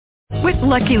With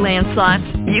Lucky Land Slots,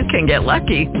 you can get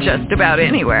lucky just about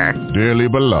anywhere. Dearly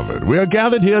beloved, we are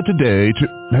gathered here today to...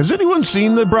 Has anyone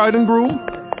seen the bride and groom?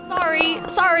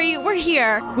 Sorry, we're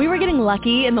here. We were getting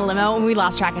lucky in the limo and we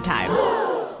lost track of time.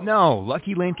 No,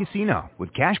 Lucky Land Casino,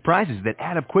 with cash prizes that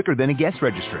add up quicker than a guest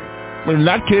registry. In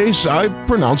that case, I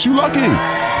pronounce you lucky.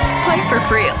 Play for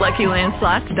free at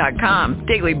LuckyLandSlots.com.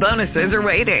 Daily bonuses are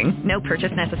waiting. No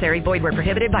purchase necessary. Void where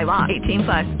prohibited by law.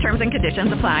 18+. Terms and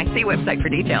conditions apply. See website for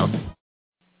details.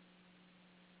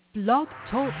 Blog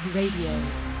Talk Radio.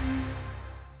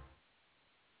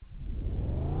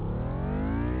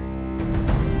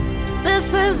 This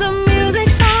is the music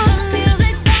box.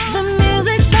 The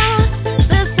music box.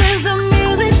 This is the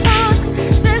music box.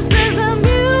 This is the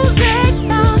music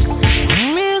box.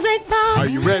 Music box. Are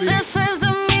you ready? This is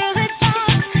the music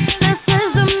box. This is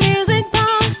the music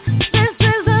box. This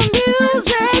is the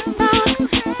music box.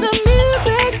 The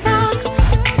music box.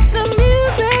 The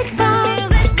music box.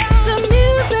 The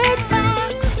music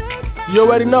box. You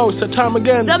already know. It's the time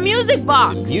again. The music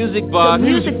box. Music box. The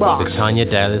music box. With Tanya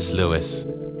Dallas Lewis.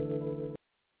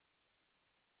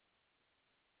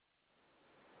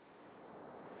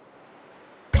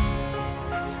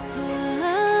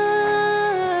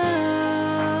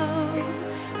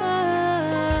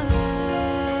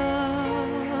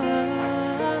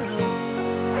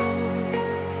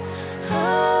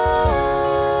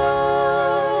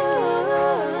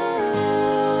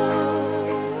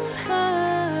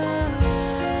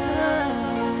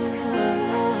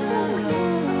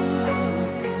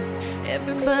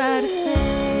 Everybody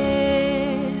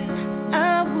said I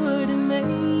wouldn't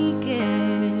make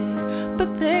it, but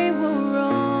they were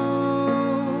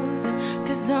wrong,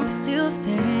 'cause I'm still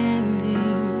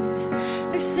standing.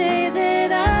 They say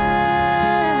that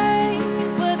I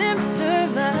wouldn't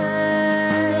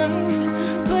survive,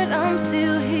 but I'm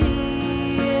still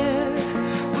here.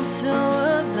 I'm so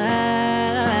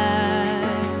alive.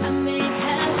 I may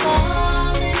have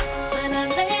fallen, but I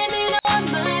landed on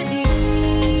my knees.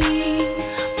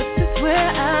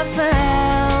 Where I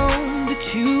found that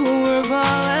you were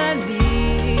all I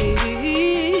need.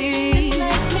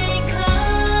 Like many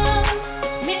clouds,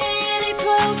 many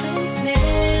closing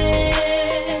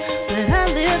snares, but I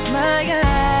lift my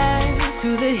eyes to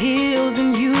the hills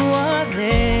and you are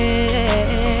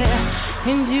there.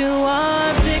 And you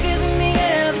are bigger than the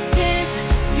evidence.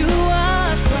 You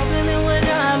are stronger than what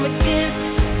I'm against.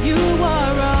 You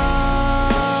are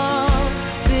all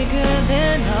bigger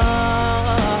than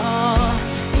all.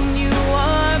 And you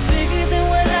are bigger than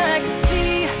what I can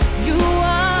see. You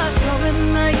are stronger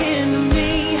than my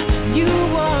enemy. You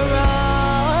are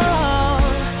all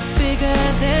bigger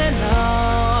than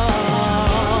all.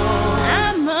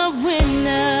 I'm a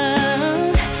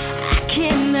winner. I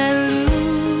cannot lose.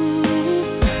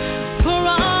 For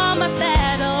all my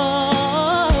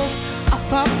battles, I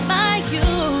fought by you.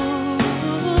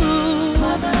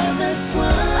 Mother, this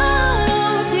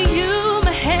one to you,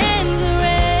 my hands are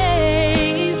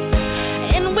raised,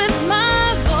 and with my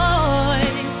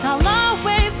voice, I'll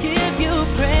always give you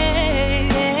praise.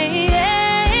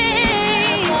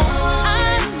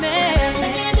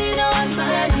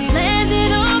 I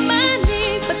landed on my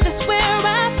knees, but that's where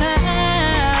I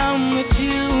found that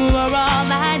you are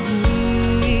all I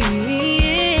need.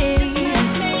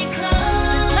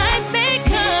 Life may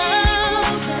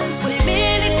come with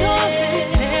many closing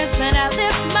snares, but I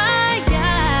lift my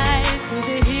eyes to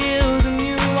the hills and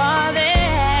you are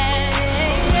there.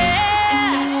 And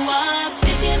you are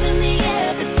bigger than the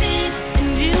evidence, and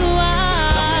you are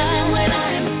stronger than what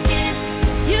I'm against.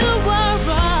 You are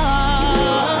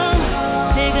all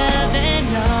bigger than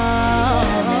all.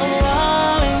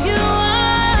 And you are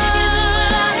bigger than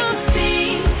what I can see,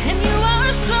 and you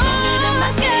are stronger than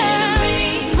my enemy.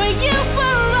 For you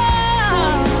are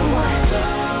all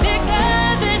bigger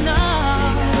than all.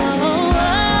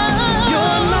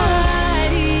 You're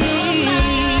mighty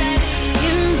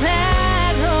in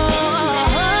battle.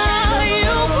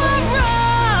 You are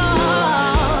all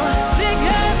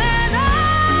bigger than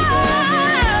all.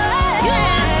 You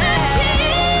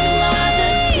are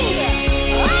the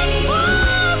king. I'm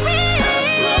warring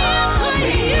for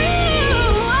you. Bigger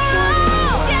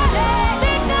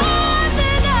than all.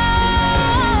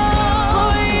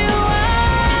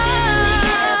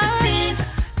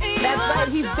 That's right.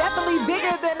 He's definitely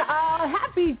bigger than all.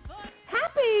 Happy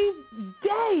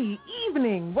day,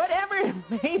 evening, whatever it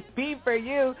may be for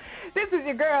you. This is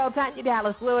your girl, Tanya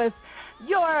Dallas Lewis,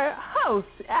 your host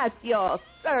at your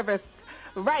service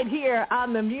right here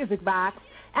on the Music Box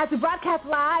as we broadcast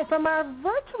live from our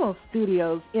virtual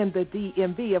studios in the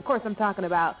DMV. Of course, I'm talking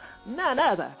about none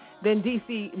other then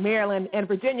D.C., Maryland, and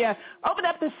Virginia. Opened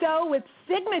up the show with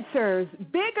Signatures,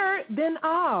 Bigger Than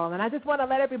All. And I just want to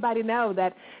let everybody know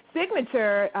that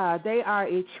Signature, they are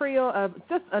a trio of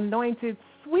just anointed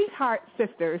sweetheart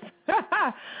sisters,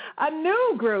 a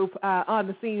new group on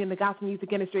the scene in the gospel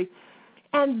music industry.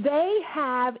 And they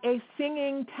have a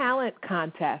singing talent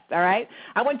contest, all right?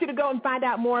 I want you to go and find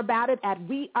out more about it at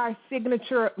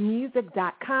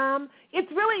wearesignaturemusic.com.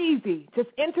 It's really easy. Just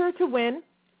enter to win.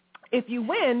 If you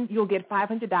win, you'll get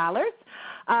 $500.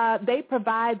 They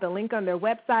provide the link on their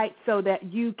website so that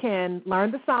you can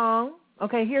learn the song.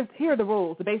 Okay, here are the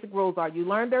rules. The basic rules are you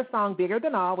learn their song, Bigger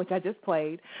Than All, which I just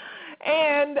played,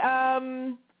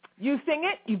 and you sing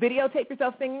it, you videotape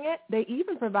yourself singing it. They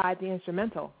even provide the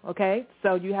instrumental, okay?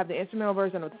 So you have the instrumental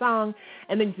version of the song,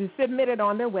 and then you submit it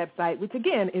on their website, which,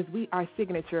 again, is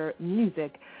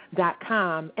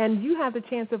wearesignaturemusic.com, and you have the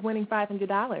chance of winning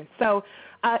 $500. So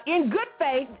in good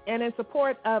faith and in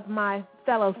support of my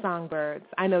fellow songbirds,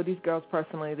 I know these girls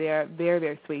personally. They're very,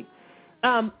 very sweet.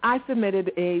 I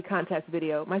submitted a contest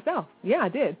video myself. Yeah, I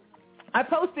did. I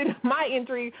posted my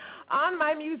entry on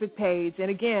my music page, and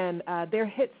again, their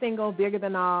hit single, Bigger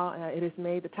Than All, it has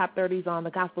made the top 30s on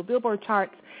the Gospel Billboard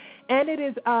charts, and it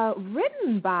is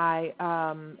written by,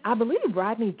 I believe,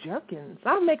 Rodney Jerkins.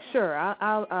 I'll make sure.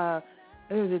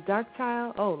 Is it Dark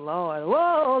Child? Oh, Lord.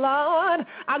 Whoa, Lord.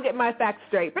 I'll get my facts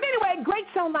straight. But anyway, great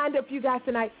show lined up for you guys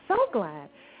tonight. So glad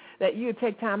that you would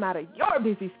take time out of your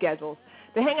busy schedules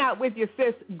to hang out with your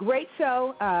sis. Great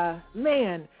show.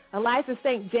 Man, Elisha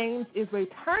St. James is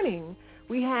returning.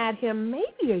 We had him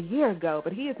maybe a year ago,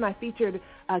 but he is my featured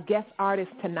guest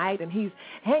artist tonight, and he's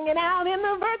hanging out in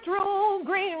the virtual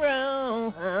green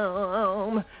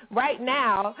room right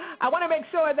now. I want to make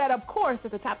sure that, of course,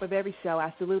 at the top of every show,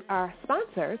 I salute our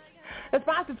sponsors. The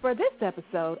sponsors for this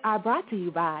episode are brought to you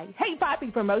by Hey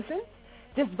Poppy Promotions,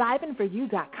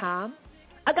 JustVibingForYou.com,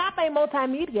 Agape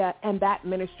Multimedia, and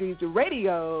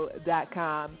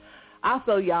BatMinistriesRadio.com.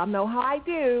 Also, y'all know how I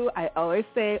do. I always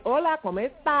say, hola, ¿cómo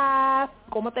estás?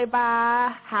 ¿Cómo te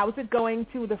va? How's it going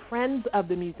to the Friends of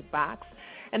the Music Box?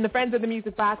 And the Friends of the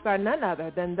Music Box are none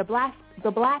other than the Black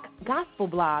Gospel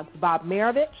Blogs, Bob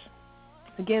Marovich.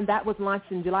 Again, that was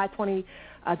launched in July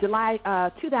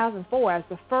 2004 as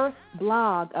the first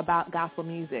blog about gospel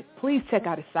music. Please check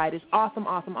out his site. It's awesome,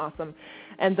 awesome, awesome.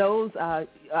 And those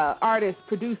artists,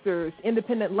 producers,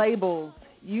 independent labels,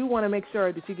 you want to make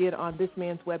sure that you get on this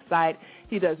man's website.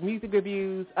 He does music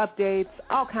reviews, updates,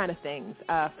 all kind of things,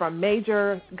 from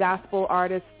major gospel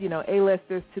artists,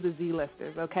 A-listers to the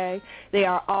Z-listers, okay? They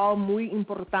are all muy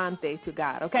importante to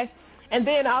God, okay? And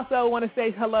then also want to say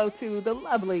hello to the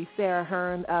lovely Sarah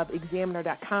Hearn of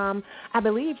Examiner.com. I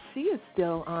believe she is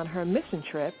still on her mission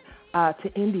trip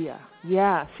to India.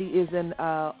 Yeah, she is an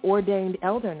ordained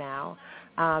elder now,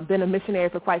 been a missionary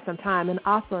for quite some time, and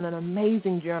also an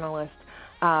amazing journalist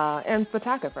and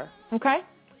photographer. Okay?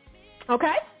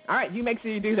 Okay? All right, you make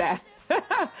sure you do that.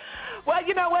 Well,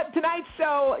 you know what? Tonight's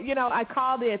show, I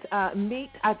called it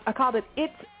I called it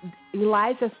It's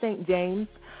Elisha St. James,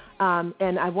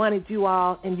 and I wanted you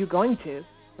all, and you're going to,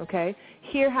 okay,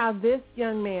 hear how this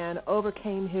young man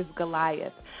overcame his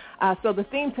Goliath. So the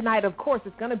theme tonight, of course,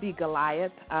 is going to be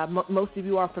Goliath. Most of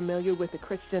you are familiar with the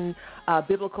Christian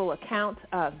biblical account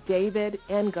of David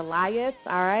and Goliath,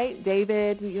 all right?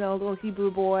 David, a little Hebrew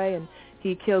boy, and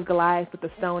he killed Goliath with a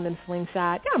stone and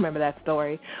slingshot. Y'all remember that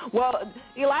story. Well,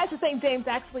 Elisha St. James,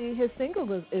 actually, his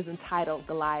single is entitled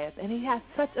Goliath, and he has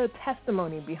such a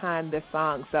testimony behind this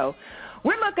song. So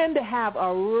we're looking to have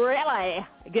a really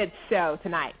good show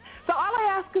tonight. So all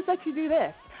I ask is that you do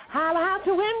this. Holler out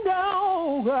your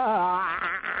window.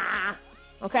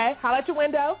 Okay? Holler out your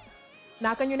window.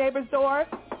 Knock on your neighbor's door.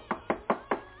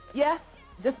 Yes?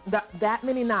 Just that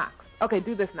many knocks. Okay,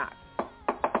 do this knock.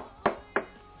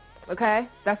 Okay?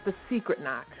 That's the secret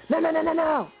knock.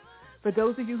 No. For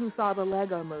those of you who saw the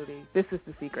Lego movie, this is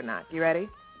the secret knock. You ready?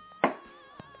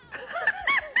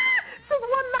 Just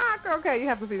one knock. Okay, you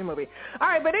have to see the movie. All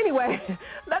right, but anyway,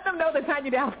 let them know that Tanya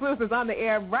Dallas Lewis is on the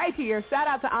air right here. Shout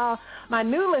out to all my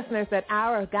new listeners at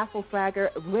our Gospel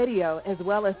Swagger Radio, as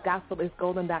well as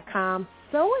GospelIsGolden.com.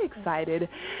 So excited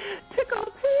to go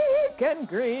pink and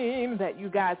green that you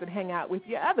guys would hang out with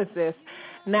your other sis,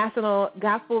 National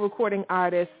Gospel Recording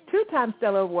Artist, 2-time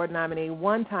Stellar Award nominee,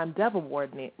 1-time Dove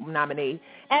Award nominee,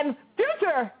 and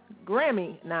future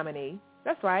Grammy nominee.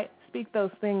 That's right. Speak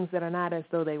those things that are not as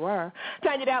though they were.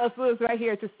 Tanya Dallas Lewis right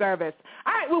here at your service.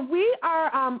 All right, well, we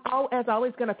are, as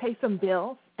always, going to pay some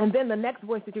bills, and then the next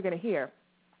voice that you're going to hear,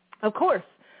 of course,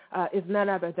 is none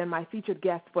other than my featured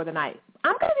guest for the night.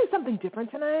 I'm going to do something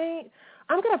different tonight.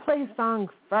 I'm going to play his song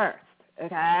first,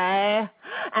 okay?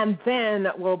 And then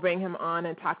we'll bring him on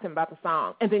and talk to him about the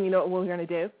song. And then you know what we're going to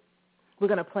do? We're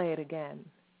going to play it again,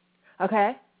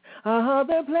 okay?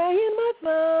 They're playing my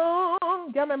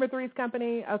song. Do y'all remember Three's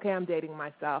Company? Okay, I'm dating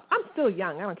myself. I'm still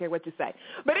young. I don't care what you say.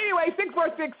 But anyway,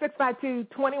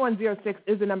 646-652-2106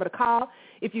 is the number to call.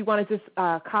 If you want to just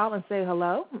call and say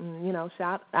hello,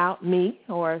 shout out me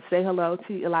or say hello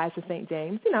to Elisha St.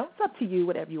 James. It's up to you,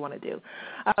 whatever you want to do.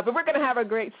 But we're going to have a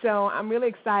great show. I'm really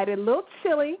excited. A little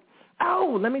chilly.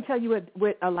 Oh, let me tell you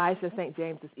what Elisha St.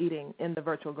 James is eating in the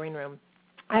virtual green room.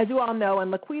 As you all know,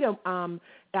 and Laquita,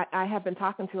 I have been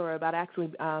talking to her about actually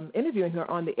interviewing her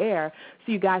on the air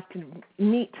so you guys can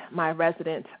meet my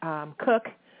resident cook,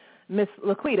 Miss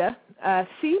Laquita.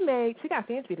 She got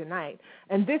fancy tonight,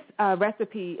 and this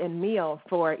recipe and meal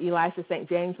for Elisha St.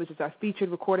 James, which is our featured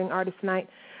recording artist tonight,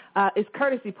 is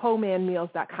courtesy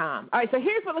PoleManMeals.com. All right, so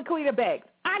here's what Laquita baked.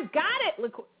 I got it,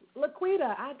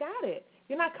 Laquita, I got it.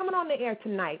 You're not coming on the air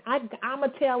tonight. I'm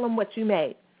going to tell them what you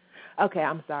made. Okay,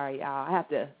 I'm sorry, y'all.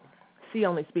 She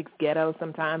only speaks ghetto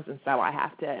sometimes, and so I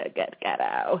have to get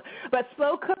ghetto. But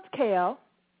slow-cooked kale,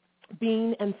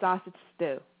 bean, and sausage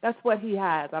stew. That's what he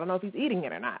has. I don't know if he's eating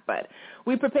it or not, but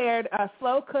we prepared a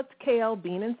slow-cooked kale,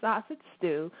 bean, and sausage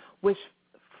stew with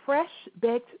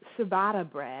fresh-baked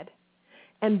ciabatta bread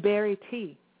and berry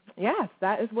tea. Yes,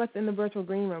 that is what's in the virtual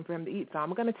green room for him to eat. So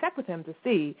I'm going to check with him to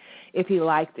see if he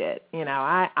liked it.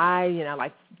 I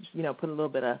like put a little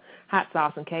bit of hot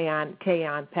sauce and cayenne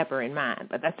pepper in mine,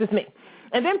 but that's just me.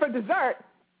 And then for dessert,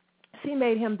 she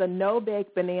made him the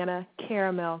no-bake banana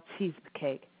caramel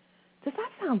cheesecake. Does that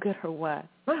sound good or what?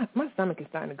 My stomach is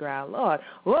starting to growl. Lord,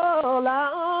 whoa,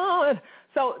 Lord.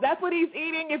 So that's what he's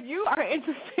eating. If you are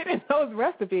interested in those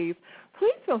recipes,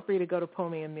 please feel free to go to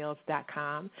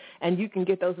PoleManMeals.com, and you can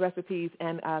get those recipes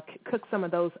and cook some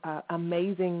of those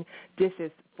amazing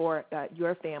dishes for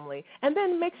your family. And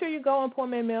then make sure you go on Poor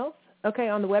Man Meals, okay,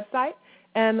 on the website,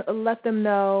 and let them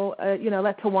know,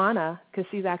 let Tawana, because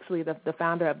she's actually the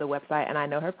founder of the website, and I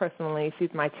know her personally. She's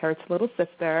my church little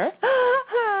sister.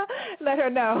 Let her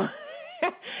know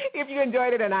if you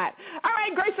enjoyed it or not. All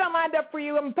right, great show lined up for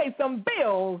you. I'm going to pay some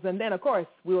bills. And then, of course,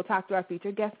 we will talk to our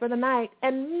featured guest for the night.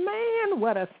 And, man,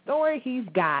 what a story he's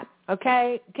got,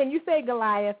 okay? Can you say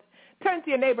Goliath? Turn to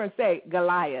your neighbor and say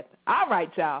Goliath. All right,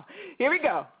 y'all. Here we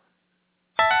go.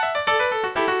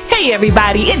 Hey,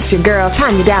 everybody, it's your girl,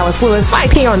 Tanya Dallas Lewis,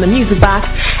 right here on the Music Box.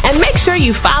 And make sure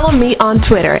you follow me on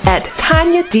Twitter at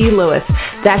Tanya D. Lewis.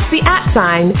 That's the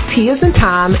 @ T as in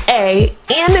Tom, A,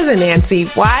 N as in Nancy,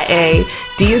 Y-A,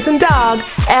 D as in dog,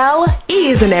 L,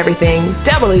 E as in everything,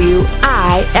 W,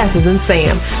 I, S as in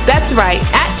Sam. That's right,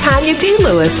 at Tanya D.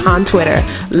 Lewis on Twitter.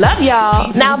 Love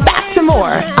y'all. Now back to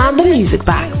more on the Music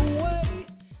Box.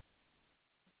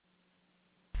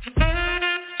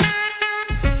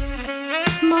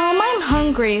 Mom, I'm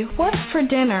hungry. What's for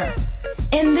dinner?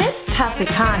 In this tough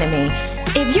economy,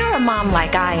 if you're a mom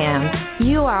like I am,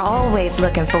 you are always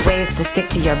looking for ways to stick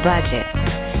to your budget,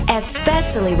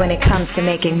 especially when it comes to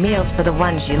making meals for the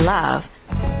ones you love.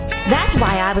 That's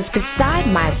why I was beside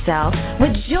myself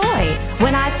with joy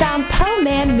when I found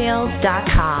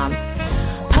PoleManMeals.com.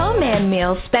 PoleMan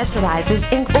Meals specializes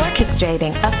in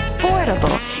orchestrating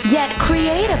affordable yet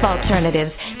creative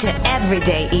alternatives to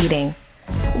everyday eating.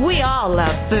 We all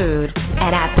love food,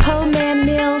 and at PoleMan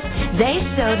Meals, they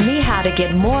showed me how to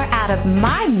get more out of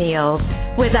my meals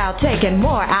without taking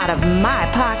more out of my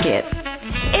pocket.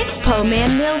 It's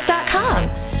PoleManMeals.com,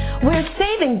 where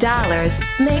saving dollars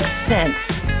makes sense.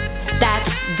 That's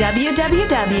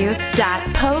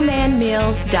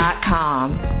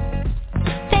www.PoleManMeals.com.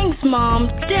 Thanks, Mom.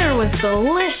 Dinner was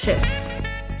delicious.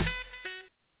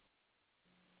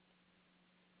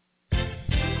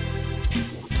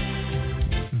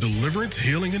 Deliverance,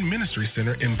 Healing, and Ministry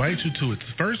Center invites you to its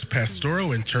first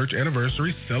pastoral and church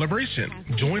anniversary celebration.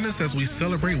 Join us as we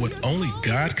celebrate what only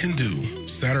God can do.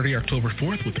 Saturday, October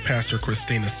 4th with Pastor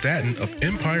Christina Staton of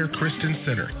Empire Christian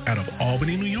Center out of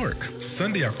Albany, New York.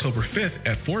 Sunday, October 5th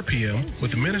at 4 p.m.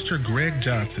 with Minister Greg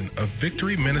Johnson of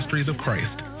Victory Ministries of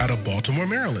Christ out of Baltimore,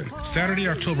 Maryland. Saturday,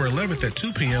 October 11th at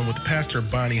 2 p.m. with Pastor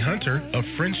Bonnie Hunter of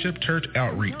Friendship Church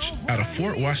Outreach out of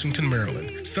Fort Washington, Maryland.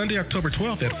 Sunday, October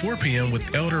 12th at 4 p.m. with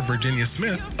Elder Virginia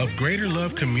Smith of Greater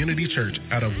Love Community Church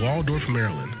out of Waldorf,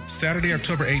 Maryland. Saturday,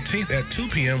 October 18th at 2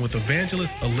 p.m. with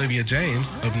Evangelist Olivia James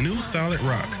of New Solid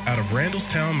Rock out of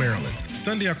Randallstown, Maryland.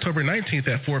 Sunday, October 19th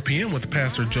at 4 p.m. with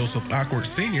Pastor Joseph Awkward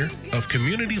Sr. of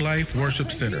Community Life Worship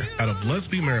Center out of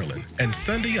Lusby, Maryland. And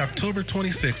Sunday, October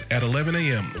 26th at 11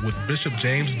 a.m. with Bishop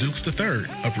James Dukes III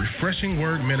of Refreshing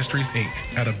Word Ministries,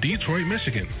 Inc. out of Detroit,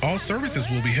 Michigan. All services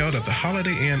will be held at the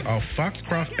Holiday Inn off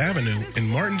Foxcroft Avenue in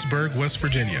Martinsburg, West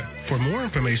Virginia. For more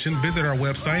information, visit our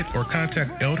website or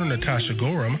contact Elder Natasha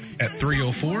Gorham at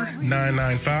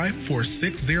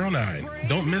 304-995-4609.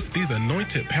 Don't miss these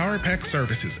anointed Power Pack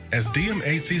services as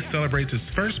DMAC celebrates its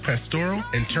first pastoral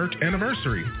and church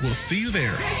anniversary. We'll see you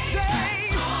there.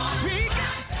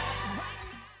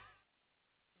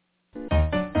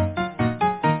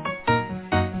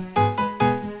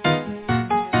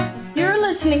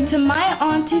 You're listening to my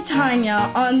Auntie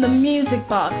Tanya on the Music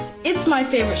Box. It's my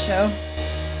favorite show.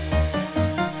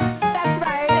 That's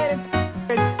right.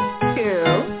 It's two.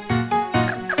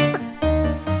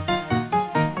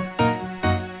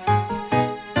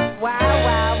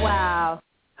 Wow.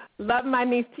 Love my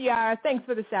niece Tiara. Thanks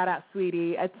for the shout out,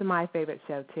 sweetie. It's my favorite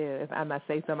show too, if I must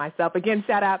say so myself. Again,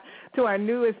 shout out to our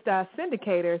newest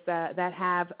syndicators that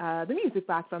have the Music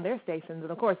Box on their stations,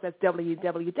 and of course that's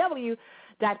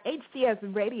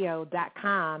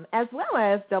www.hcsradio.com as well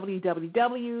as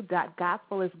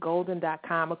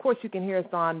www.gospelisgolden.com. Of course, you can hear us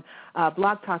on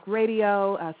Blog Talk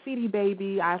Radio, CD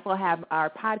Baby. I also have our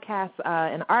podcasts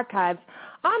and archives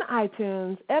on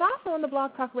iTunes and also on the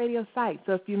Blog Talk Radio site.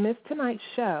 So if you missed tonight's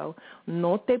show,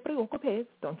 no te preocupes,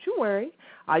 don't you worry.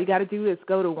 All you got to do is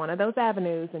go to one of those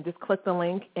avenues and just click the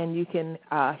link and you can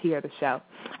hear the show.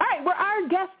 All right, well, our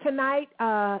guest tonight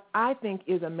I think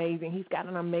is amazing. He's got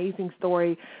an amazing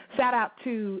story. Shout out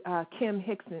to Kim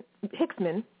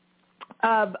Hicksman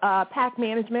of Pack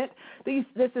Management.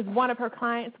 This is one of her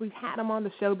clients. We've had him on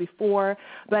the show before,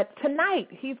 but tonight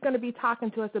he's going to be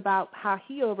talking to us about how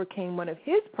he overcame one of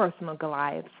his personal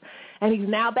Goliaths, and he's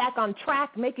now back on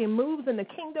track making moves in the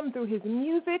kingdom through his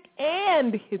music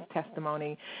and his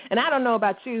testimony. And I don't know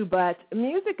about you, but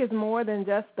music is more than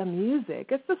just the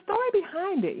music. It's the story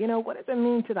behind it. You know, what does it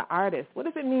mean to the artist? What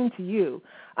does it mean to you?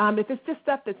 If it's just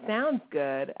stuff that sounds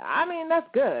good, I mean, that's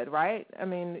good, right? I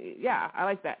mean, yeah, I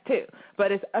like that too.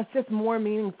 But it's just more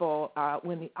meaningful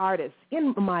when the artist,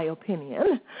 in my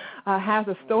opinion, has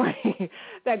a story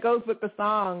that goes with the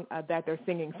song that they're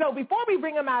singing. So before we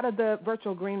bring him out of the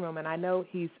virtual green room, and I know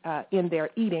he's in there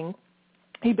eating,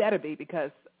 he better be because,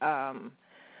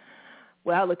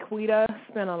 well, Laquita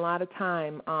spent a lot of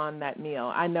time on that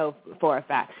meal. I know for a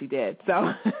fact she did.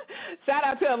 So shout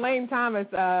out to Elaine Thomas,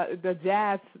 the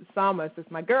jazz psalmist.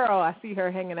 It's my girl. I see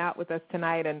her hanging out with us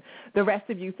tonight. And the rest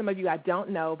of you, some of you I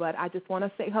don't know, but I just want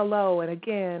to say hello. And,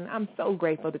 again, I'm so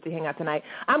grateful that you hang out tonight.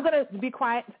 I'm going to be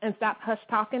quiet and stop hush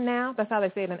talking now. That's how they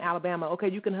say it in Alabama.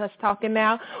 Okay, you can hush talking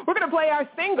now. We're going to play our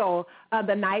single of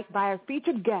the night by our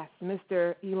featured guest,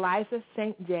 Mr. Elisha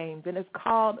St. James, and it's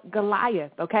called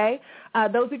Goliath, okay?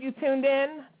 Those of you tuned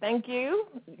in, thank you.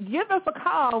 Give us a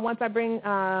call once I bring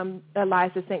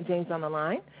Elisha St. James on the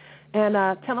line and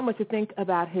tell him what you think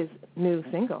about his new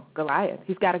single, Goliath.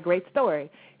 He's got a great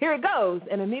story. Here it goes,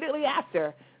 and immediately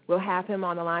after, we'll have him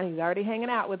on the line. He's already hanging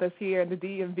out with us here in the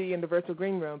DMV in the virtual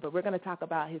green room, but we're going to talk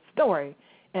about his story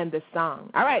and this song.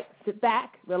 All right, sit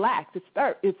back, relax.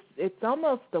 It's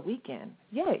almost the weekend.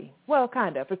 Yay. Well,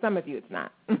 kind of. For some of you, it's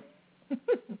not.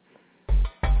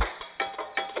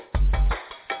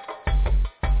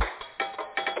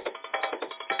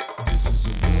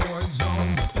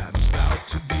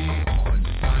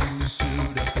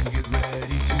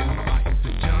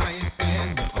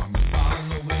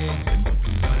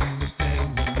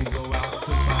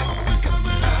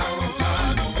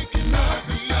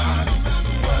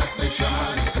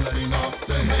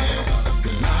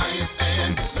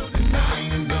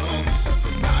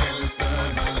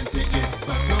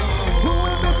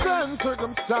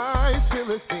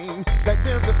 Philistine that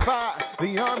dares defy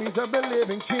the armies of the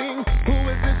living king. Who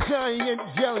is this giant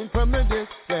yelling from the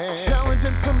distance,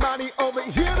 challenging somebody over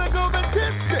here to go the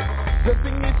distance? The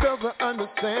thing he fails to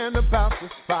understand about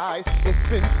this fight, it's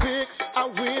been fixed, I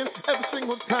win every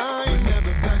single time.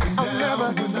 I'll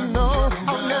never know.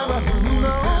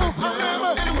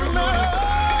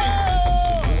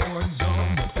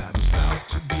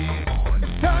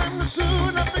 Time to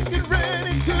suit up and get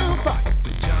ready to fight.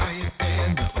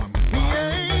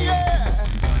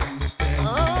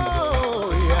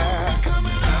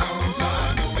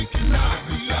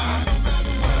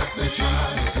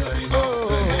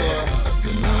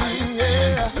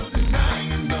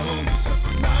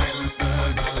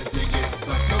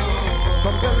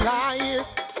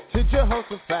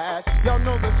 Jehoshaphat, y'all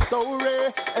know the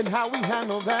story and how we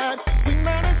handle that. We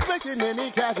not expect expecting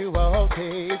any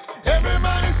casualties.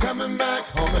 Everybody's coming back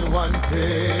home in one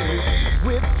piece.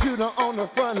 With Judah on the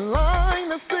front line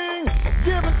to sing,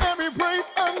 giving every praise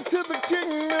unto the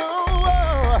King.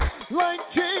 Oh, like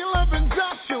Caleb and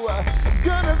Joshua,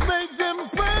 gonna make them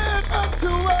bring up to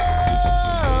us.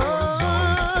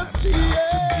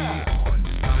 Yeah.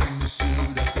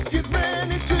 Get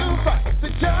ready to fight the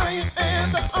giant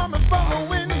and the army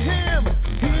following him.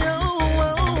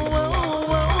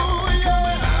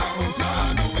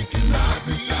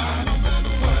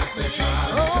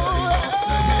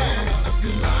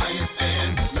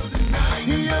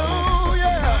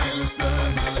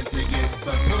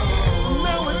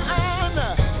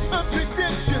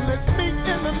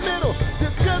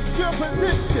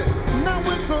 Now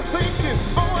with thinking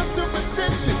on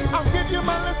superstition, I'll give you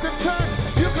my list of terms.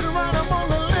 You can write them on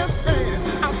the list,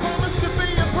 and I promise to be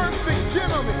a perfect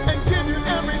gentleman and give you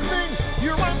everything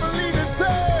you rightfully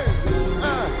deserve.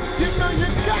 You know you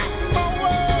got my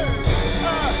word.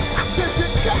 I said you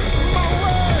got my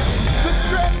word. The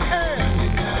stress and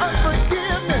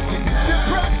unforgiveness,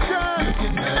 depression,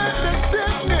 and the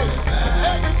sickness,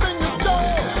 everything you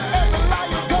stole, every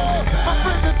lie you told, my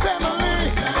friends and family.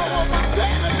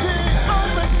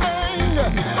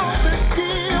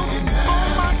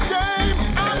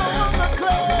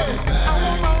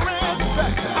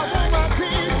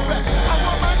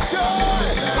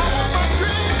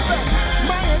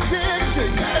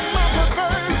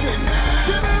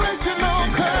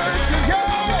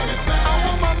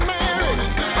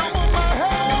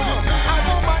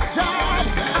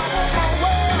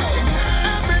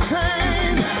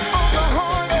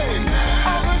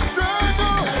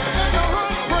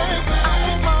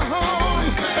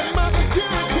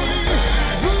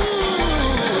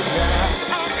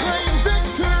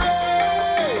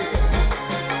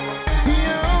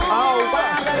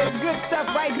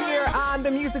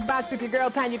 With your girl,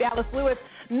 Tanya Dallas Lewis.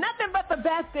 Nothing but the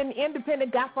best in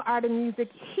independent gospel art and music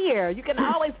here. You can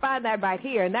always find that right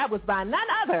here, and that was by none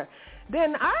other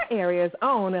than our area's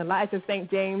own Elijah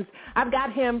St. James. I've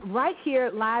got him right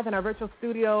here live in our virtual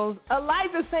studios.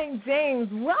 Elijah St. James,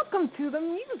 welcome to the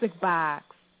Music Box.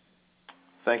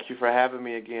 Thank you for having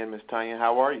me again, Miss Tanya.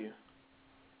 How are you?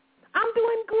 I'm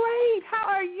doing great. How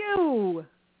are you?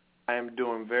 I am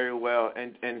doing very well.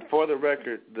 And for the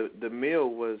record, the meal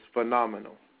was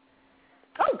phenomenal.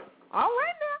 Oh, all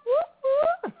right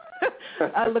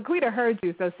now. Laquita heard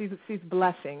you, so she's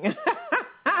blushing.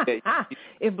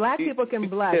 If black people can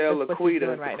blush, tell that's Laquita, what she's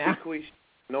doing right now. She's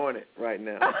on it right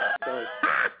now.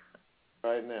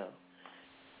 Right now.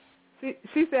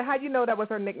 She said, "How'd you know that was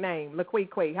her nickname,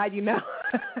 Laquita? How'd you know?"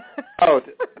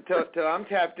 Tell I'm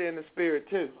tapped in the spirit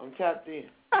too. I'm tapped in.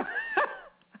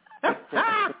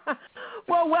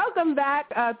 Well, welcome back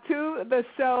to the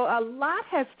show. A lot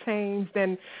has changed,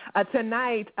 and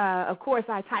tonight, of course,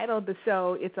 I titled the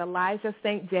show, it's Elijah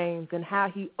St. James and how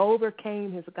he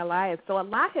overcame his Goliath. So a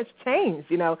lot has changed.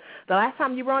 You know, the last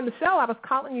time you were on the show, I was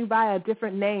calling you by a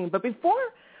different name. But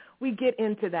before we get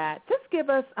into that, just give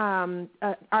us,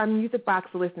 our Music Box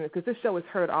listeners, because this show is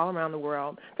heard all around the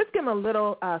world, just give them a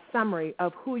little summary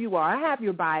of who you are. I have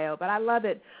your bio, but I love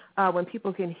it when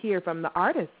people can hear from the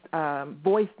artist's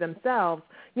voice themselves,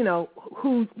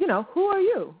 who are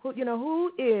you?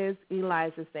 Who is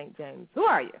Elijah St. James? Who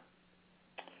are you?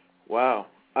 Wow.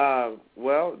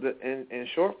 In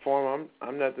short form,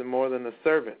 I'm nothing more than a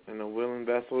servant and a willing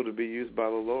vessel to be used by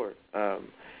the Lord.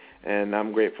 And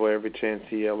I'm grateful every chance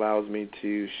he allows me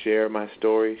to share my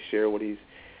story, share what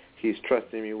he's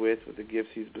trusting me with the gifts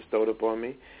he's bestowed upon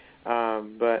me.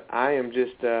 But I am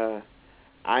just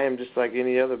like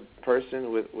any other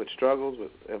person with struggles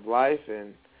of life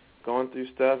and going through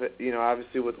stuff.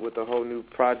 Obviously with the whole new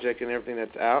project and everything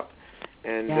that's out.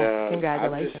 And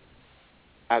congratulations.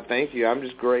 I thank you. I'm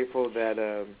just grateful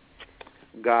that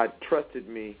God trusted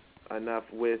me enough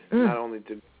with not only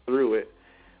to go through it,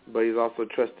 but he's also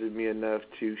trusted me enough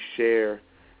to share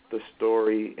the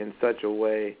story in such a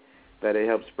way that it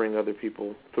helps bring other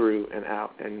people through and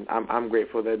out. And I'm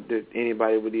grateful that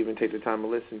anybody would even take the time to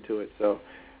listen to it. So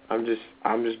I'm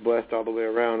just blessed all the way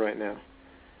around right now.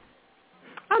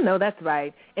 Oh, no, that's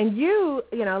right. And you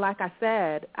like I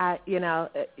said,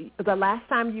 the last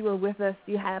time you were with us,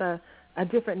 you had a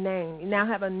different name. You now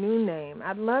have a new name.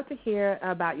 I'd love to hear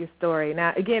about your story.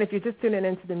 Now, again, if you're just tuning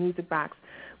into the Music Box,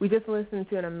 we just listened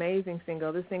to an amazing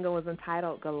single. This single was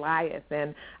entitled Goliath,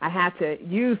 and I had to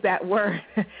use that word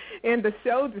in the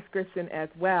show description as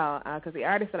well because the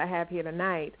artist that I have here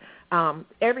tonight,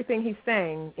 everything he's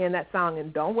saying in that song,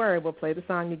 and don't worry, we'll play the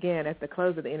song again at the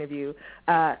close of the interview,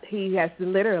 he has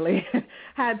literally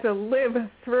had to live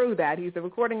through that. He's a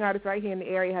recording artist right here in the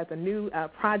area, has a new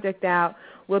project out.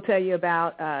 We'll tell you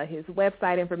about his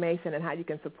website information and how you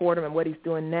can support him and what he's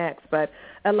doing next. But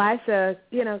Elisha,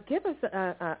 give us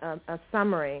a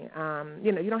summary.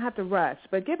 You don't have to rush,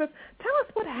 but tell us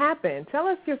what happened. Tell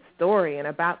us your story and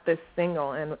about this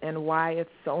single and why it's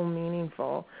so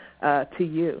meaningful to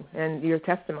you and your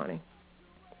testimony.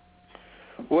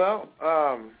 Well,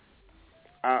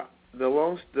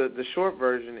 the short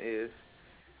version is,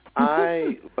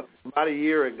 about a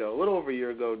year ago, a little over a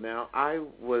year ago now, I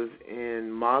was in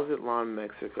Mazatlan,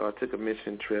 Mexico. I took a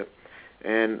mission trip,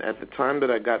 and at the time that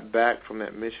I got back from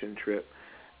that mission trip,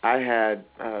 I had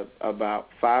about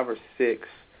 5 or 6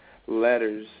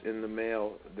 letters in the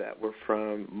mail that were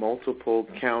from multiple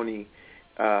county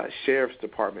sheriff's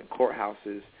department,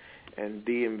 courthouses, and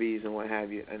DMVs and what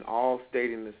have you, and all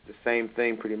stating the same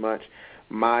thing pretty much.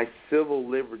 My civil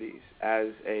liberties as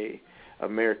a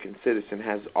American citizen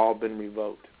has all been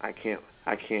revoked. I can't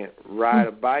ride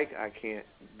a bike. I can't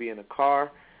be in a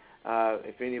car.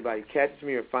 If anybody catches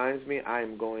me or finds me, I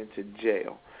am going to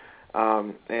jail.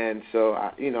 And so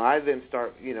I then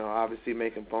start obviously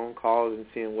making phone calls and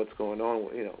seeing what's going on.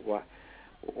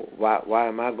 Why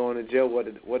am I going to jail?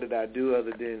 What did I do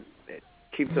other than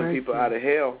keep some people out of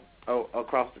hell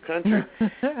across the country?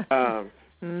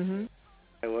 Mm-hmm.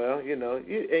 Well,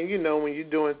 when you're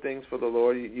doing things for the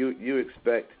Lord, you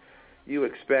expect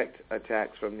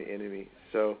attacks from the enemy.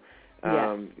 So,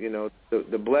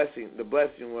 the blessing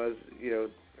was,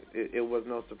 it was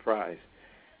no surprise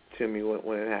to me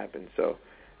when it happened. So,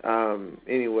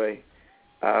 anyway,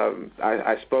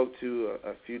 I spoke to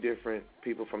a few different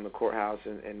people from the courthouse,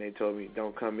 and they told me,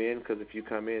 don't come in, because if you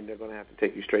come in, they're going to have to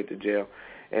take you straight to jail.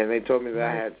 And they told me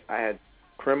that I had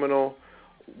criminal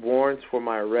warrants for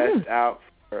my arrest out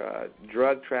for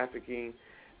drug trafficking,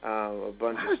 a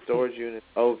bunch of storage units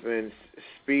open,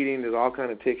 speeding. There's all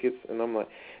kind of tickets, and I'm like,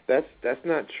 that's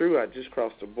not true. I just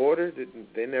crossed the border.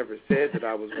 They never said that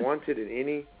I was wanted in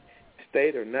any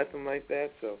state or nothing like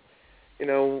that. So,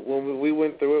 when we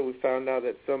went through it, we found out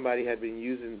that somebody had been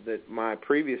using my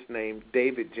previous name,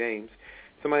 David James.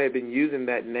 Somebody had been using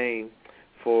that name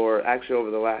for actually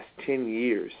over the last 10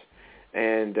 years.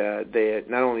 And they had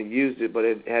not only used it, but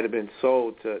it had been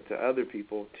sold to other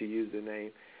people to use the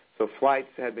name. So flights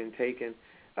had been taken,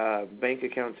 bank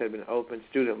accounts had been opened,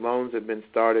 student loans had been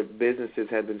started, businesses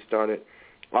had been started,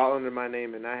 all under my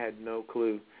name, and I had no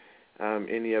clue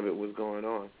any of it was going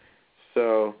on.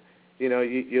 So,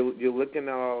 you're looking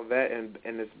at all of that, and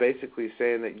it's basically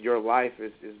saying that your life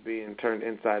is being turned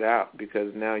inside out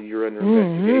because now you're under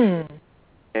investigation.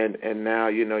 And now,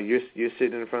 you're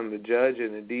sitting in front of the judge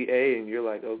and the DA, and you're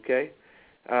like, okay,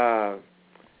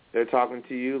 they're talking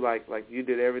to you like you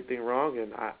did everything wrong,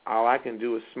 and all I can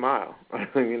do is smile. I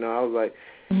was like,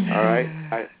 all right,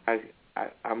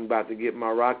 I'm about to get my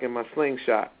rock and my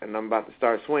slingshot, and I'm about to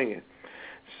start swinging.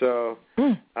 So,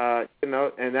 and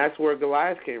that's where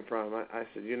Goliath came from. I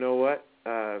said, you know what,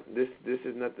 this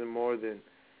is nothing more than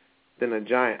a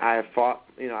giant. I fought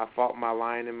my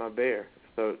lion and my bear.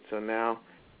 So now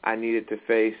I needed to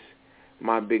face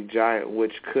my big giant,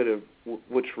 which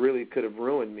really could have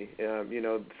ruined me.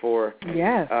 For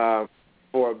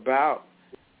about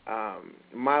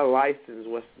my license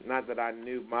was, not that I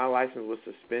knew, my license was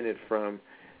suspended from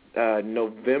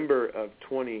November of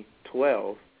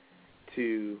 2012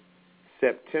 to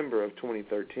September of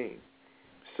 2013.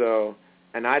 So,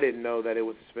 and I didn't know that it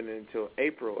was suspended until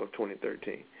April of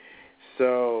 2013.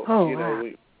 So,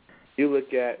 you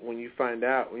look at, when you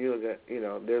look at,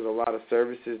 there's a lot of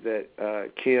services that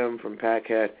Kim from PAC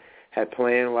had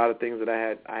planned, a lot of things that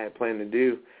I had planned to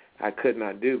do, I could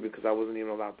not do because I wasn't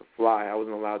even allowed to fly. I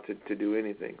wasn't allowed to do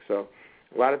anything. So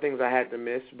a lot of things I had to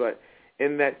miss, but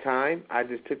in that time, I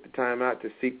just took the time out to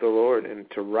seek the Lord and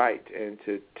to write and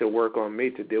to work on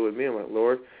me, to deal with me. I'm like,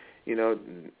 Lord,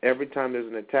 every time there's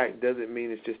an attack doesn't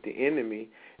mean it's just the enemy.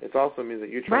 It also means that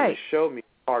you're trying to show me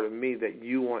part of me that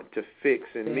you want to fix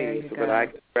in me so that I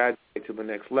can graduate to the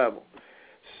next level.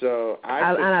 So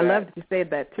I love that you said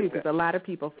that too, because a lot of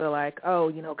people feel like,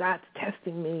 God's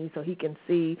testing me so he can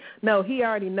see. No, he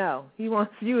already know. He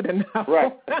wants you to know.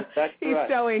 Right. He's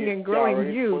showing and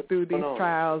growing you through these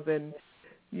trials. And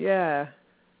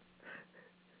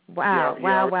wow.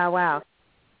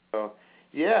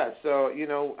 So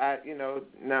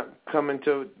now coming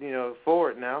to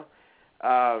forward now,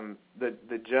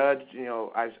 the judge,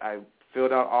 I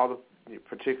filled out all the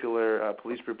particular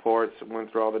police reports,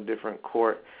 went through all the different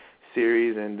court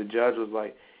series, and the judge was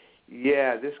like,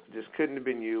 yeah, this just couldn't have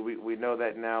been you. We know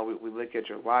that now. We look at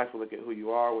your life, we look at who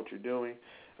you are, what you're doing.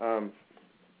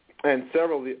 And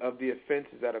several of the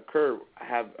offenses that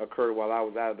have occurred while I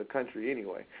was out of the country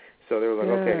anyway. So they were like,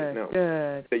 okay, no.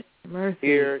 Good. Mercy.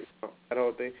 Here, that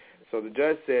whole thing. So the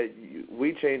judge said,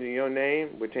 we changing your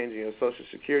name, we're changing your Social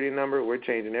Security number, we're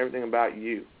changing everything about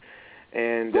you.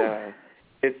 And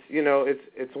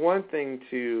it's one thing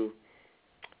to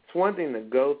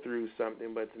go through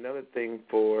something, but it's another thing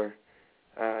for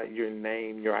your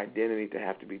name, your identity to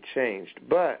have to be changed.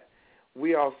 But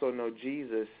we also know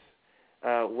Jesus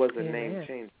was a name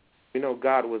changer. We know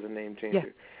God was a name changer.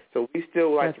 Yeah. So we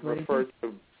still like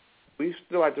we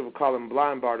still like to call him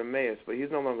blind Bartimaeus, but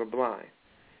he's no longer blind.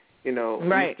 We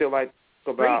still like to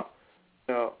talk about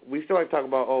we still like to talk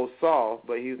about old Saul,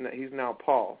 but he's now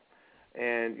Paul.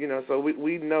 And so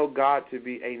we know God to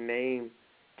be a name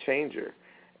changer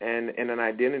and an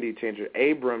identity changer.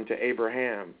 Abram to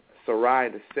Abraham, Sarai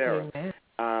to Sarah.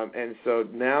 And so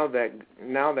now that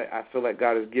I feel like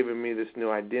God has given me this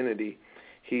new identity,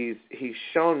 He's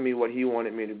shown me what He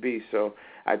wanted me to be. So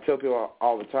I tell people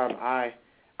all the time,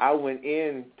 I went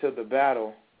into the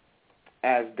battle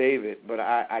as David, but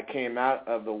I came out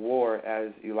of the war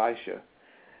as Elisha,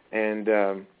 and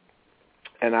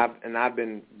I've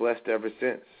been blessed ever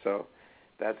since. So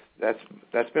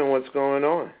that's been what's going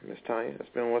on, Miss Tanya. That's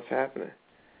been what's happening.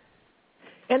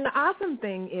 And the awesome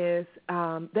thing is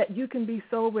that you can be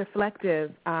so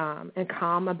reflective and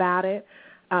calm about it.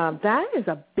 That is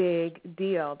a big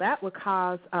deal. That would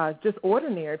cause just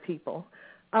ordinary people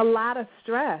a lot of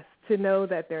stress to know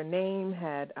that their name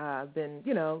had been,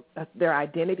 their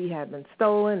identity had been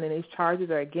stolen and these charges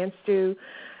are against you.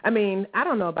 I mean, I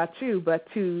don't know about you, but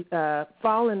to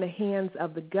fall in the hands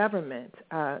of the government,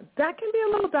 that can be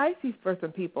a little dicey for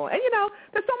some people. And,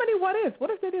 there's so many what ifs. What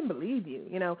if they didn't believe you?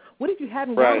 What if you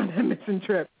hadn't gone on that mission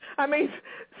trip? I mean,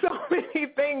 so many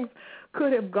things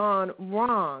could have gone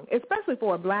wrong, especially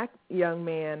for a black young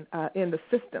man in the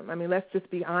system. I mean, let's just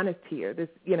be honest here. This,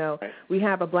 we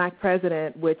have a black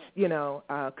president, which, we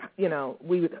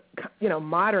would,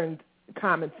 modern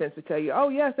common sense would tell you, oh,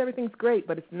 yes, everything's great,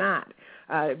 but it's not.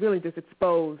 It really just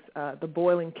exposed the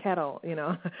boiling kettle,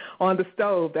 on the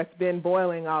stove that's been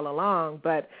boiling all along.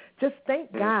 But just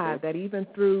thank God that even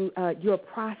through your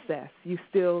process, you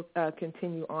still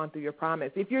continue on through your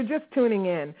promise. If you're just tuning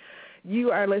in,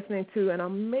 you are listening to an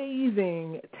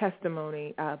amazing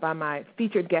testimony by my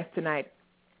featured guest tonight.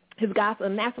 His a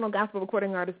national gospel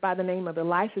recording artist by the name of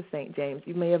Elisha St. James.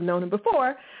 You may have known him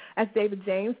before as David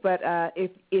James, but if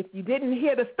you didn't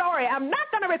hear the story, I'm not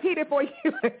going to repeat it for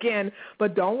you again.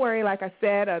 But don't worry, like I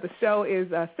said, the show is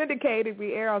syndicated.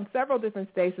 We air on several different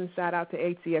stations. Shout out to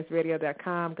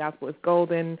hcsradio.com, Gospel is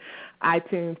Golden,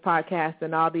 iTunes, podcast,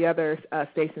 and all the other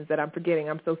stations that I'm forgetting.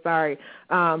 I'm so sorry.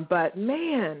 But,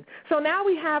 man, so now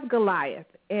we have Goliath,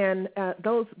 and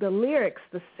the lyrics,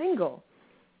 the single,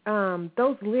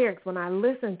 those lyrics, when I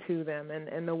listen to them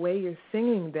and the way you're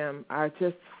singing them are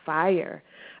just fire.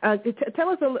 Tell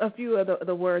us a few of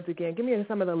the words again. Give me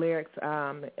some of the lyrics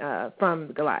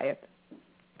from Goliath.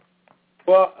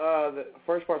 Well, the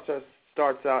first part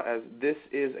starts out as, this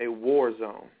is a war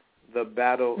zone. The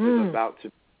battle is about to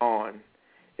be on.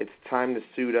 It's time to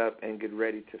suit up and get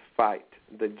ready to fight.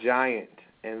 The giant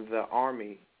and the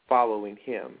army following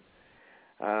him.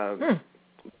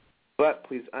 But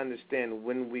please understand,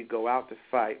 when we go out to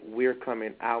fight, we're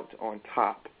coming out on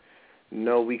top.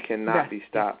 No, we cannot be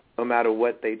stopped. No matter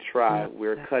what they try,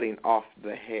 we're cutting off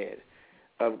the head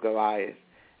of Goliath.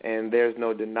 And there's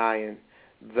no denying,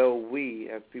 though we,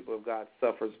 as people of God,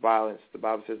 suffers violence, the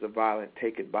Bible says the violent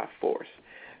take it by force.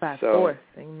 By force,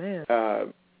 amen.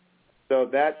 So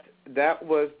that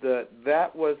was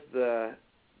the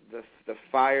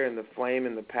fire and the flame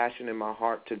and the passion in my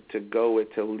heart to go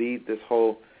with, to lead this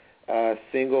whole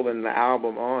single and the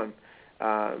album on.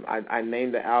 I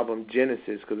named the album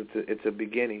Genesis because it's a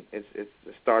beginning. It's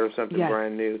the start of something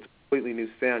brand new. It's a completely new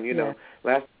sound.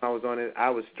 Last time I was on it, I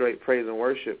was straight praise and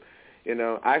worship.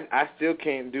 I still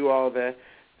can't do all that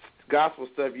gospel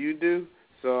stuff you do,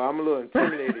 so I'm a little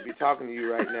intimidated to be talking to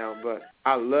you right now, but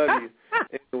I love you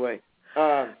anyway.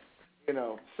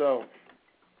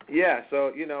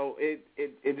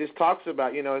 It just talks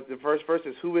about, the first verse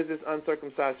is, who is this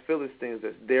uncircumcised Philistine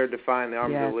that's dare defying the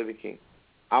armies of the living king?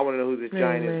 I want to know who this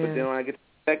giant is. But then when I get to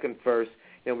the second verse,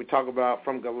 we talk about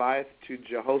from Goliath to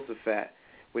Jehoshaphat.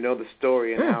 We know the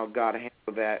story and how God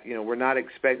handled that. We're not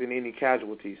expecting any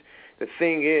casualties. The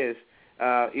thing is,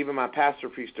 even my pastor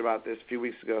preached about this a few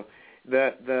weeks ago,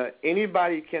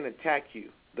 anybody can attack you.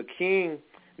 The king,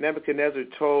 Nebuchadnezzar,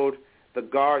 told the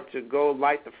guard to go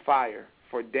light the fire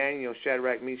for Daniel,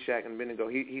 Shadrach, Meshach, and Abednego.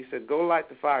 He said, go light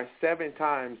the fire 7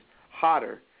 times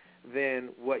hotter than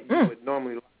what you would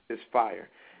normally light this fire.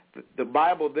 The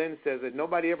Bible then says that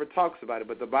nobody ever talks about it,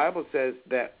 but the Bible says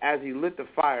that as he lit the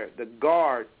fire, the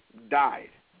guard died.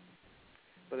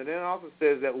 But then it also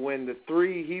says that when the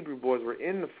 3 Hebrew boys were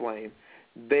in the flame,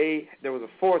 there was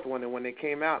a 4th one, and when they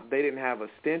came out, they didn't have a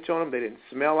stench on them. They didn't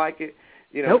smell like it.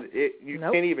 You know, you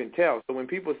can't even tell. So when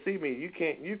people see me, you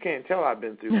can't tell I've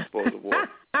been through explosive war.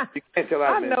 You can't tell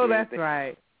I've been through anything. I know that's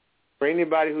right. For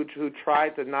anybody who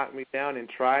tried to knock me down and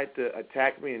tried to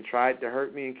attack me and tried to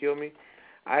hurt me and kill me,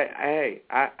 I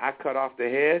cut off the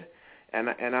head, and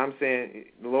I'm saying,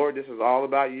 Lord, this is all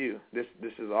about you. This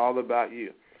is all about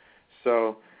you.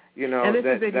 So, you know, and this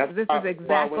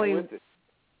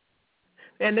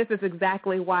is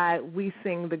exactly why we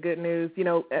sing the good news. You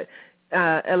know,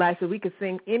 Elisha, we could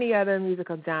sing any other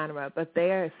musical genre, but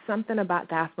there is something about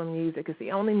gospel music. It's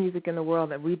the only music in the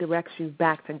world that redirects you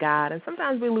back to God. And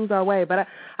sometimes we lose our way, but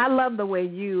I love the way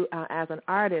you, as an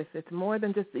artist, you're more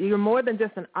than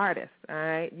just an artist, all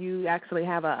right? You actually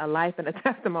have a life and a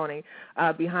testimony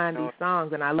behind these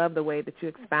songs, and I love the way that you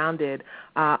expounded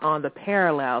on the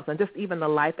parallels and just even the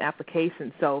life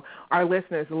application. So our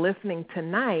listeners listening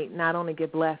tonight not only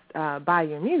get blessed by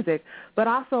your music, but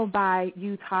also by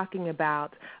you talking about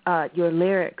your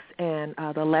lyrics and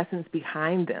the lessons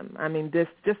behind them. I mean,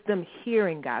 just them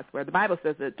hearing God's word. The Bible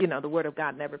says that, you know, the word of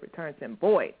God never returns him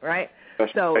void, right?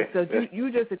 So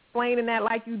you just explaining that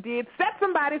like you did set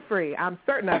somebody free. I'm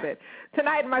certain of it.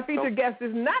 Tonight, my featured guest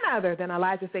is none other than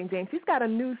Elijah St. James. He's got a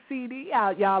new CD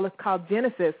out, y'all. It's called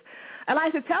Genesis.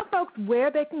 Elijah, tell folks where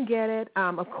they can get it.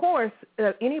 Of course,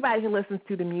 anybody who listens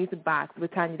to the Music Box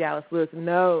with Tanya Dallas Lewis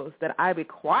knows that I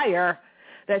require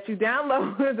that you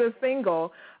download the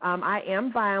single. I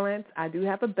Am Violent. I do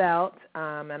have a belt,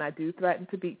 and I do threaten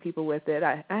to beat people with it.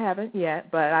 I haven't yet,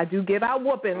 but I do give out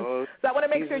whoopings. So I want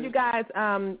to make sure you guys,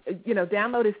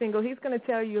 download his single. He's going to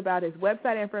tell you about his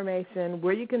website information,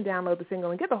 where you can download the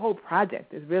single, and get the whole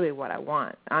project is really what I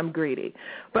want. I'm greedy.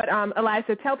 But,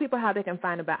 Elisha, tell people how they can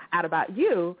find out about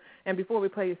you. And before we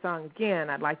play your song again,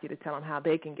 I'd like you to tell them how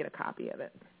they can get a copy of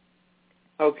it.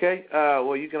 Okay.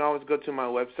 Well, you can always go to my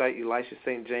website,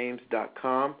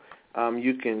 ElishaSt.James.com.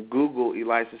 You can Google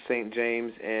Elisha St.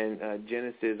 James, and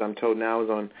Genesis, I'm told now, it's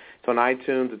on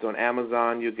iTunes. It's on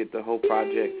Amazon. You'll get the whole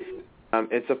project.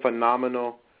 It's a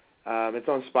phenomenal. It's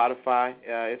on Spotify.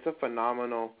 It's a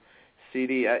phenomenal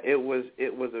CD. It was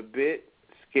a bit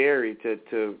scary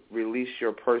to release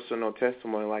your personal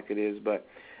testimony like it is, but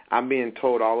I'm being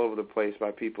told all over the place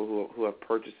by people who have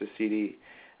purchased the CD.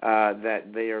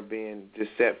 That they are being just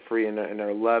set free and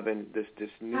they're loving this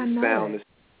new sound that's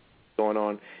going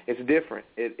on. It's different.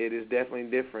 It is definitely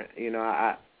different. You know,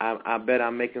 I bet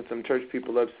I'm making some church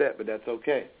people upset, but that's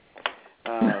okay.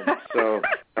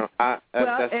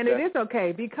 It is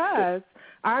okay because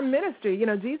our ministry, you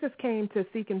know, Jesus came to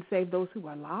seek and save those who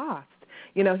are lost.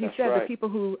 You know, he said that people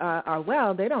who are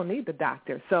well, they don't need the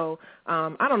doctor. So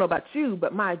I don't know about you,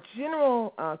 but my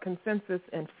general consensus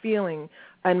and feeling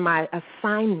and my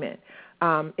assignment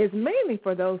is mainly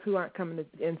for those who aren't coming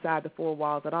inside the 4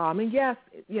 walls at all. I mean, yes,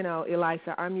 you know,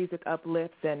 Elisha, our music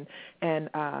uplifts and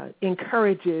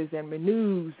encourages and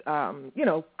renews,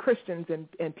 Christians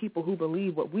and people who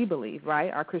believe what we believe,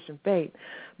 right, our Christian faith.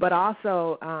 But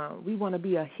also we want to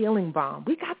be a healing balm.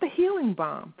 We got the healing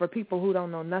balm for people who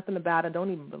don't know nothing about it,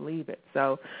 don't even believe it.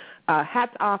 So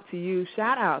hats off to you.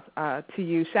 Shout out to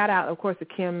you. Shout out, of course, to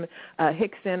Kim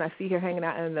Hickson. I see her hanging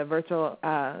out in the virtual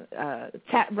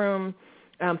chat room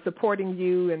supporting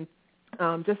you, and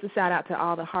just a shout out to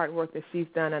all the hard work that she's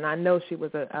done, and I know she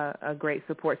was a great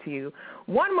support to you.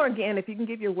 One more again, if you can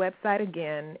give your website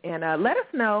again, and let us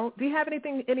know, do you have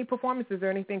any performances or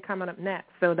anything coming up next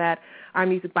so that our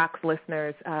Music Box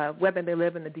listeners, whether they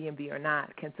live in the DMV or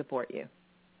not, can support you?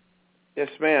 Yes,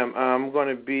 ma'am. I'm going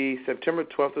to be September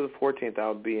 12th to the 14th.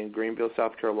 I'll be in Greenville,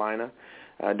 South Carolina,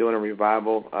 doing a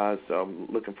revival, so I'm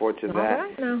looking forward to that.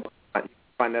 Right now. You can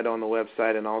find that on the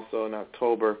website, and also in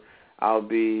October, I'll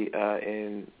be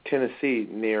in Tennessee,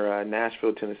 near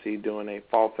Nashville, Tennessee, doing a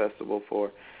fall festival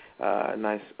for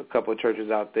a couple of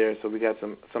churches out there. So we got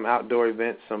some outdoor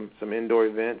events, some indoor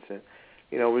events, and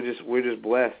you know we're just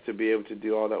blessed to be able to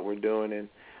do all that we're doing, and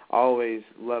always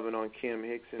loving on Kim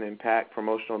Hickson and PAC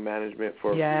Promotional Management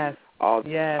for all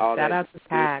shout out to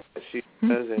PAC that she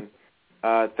does.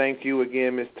 And thank you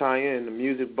again, Miss Tanya, and the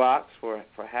Music Box for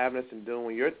having us and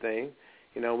doing your thing.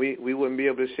 You know, we wouldn't be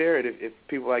able to share it if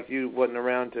people like you wasn't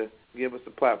around to give us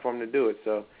a platform to do it.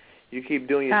 So you keep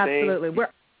doing your thing. Absolutely.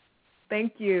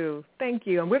 Thank you.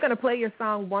 And we're going to play your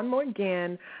song one more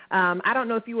again. I don't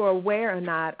know if you were aware or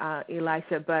not,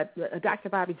 Elisha, but Dr.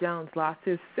 Bobby Jones lost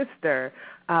his sister,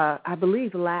 I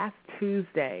believe, last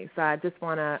Tuesday. So I just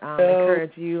want to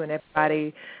encourage you and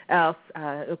everybody else.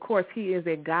 Of course, he is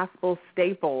a gospel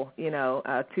staple, to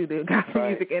the gospel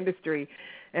music industry.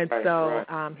 And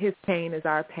his pain is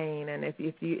our pain. And if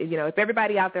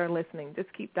everybody out there listening,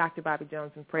 just keep Dr. Bobby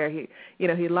Jones in prayer. He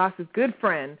lost his good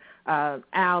friend,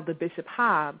 Al the Bishop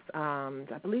Hobbs.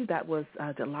 I believe that was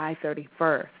July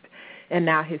 31st, and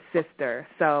now his sister.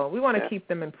 So we want to keep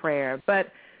them in prayer.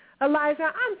 But Elijah,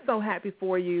 I'm so happy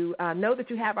for you. Know that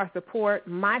you have our support,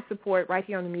 my support, right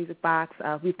here on the Music Box.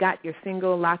 We've got your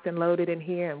single locked and loaded in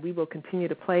here, and we will continue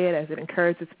to play it as it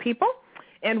encourages people.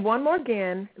 And one more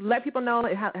again, let people know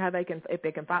how they can, if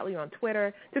they can follow you on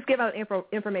Twitter. Just give out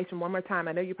information one more time.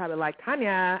 I know you're probably like,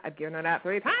 Tanya, I've given it out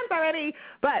 3 times already.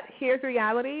 But here's the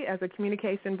reality. As a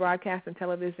communication, broadcast, and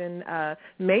television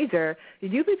major,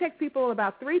 it usually takes people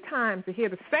about 3 times to hear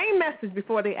the same message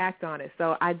before they act on it.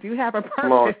 So I do have a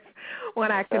purpose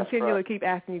when I continually keep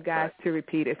asking you guys to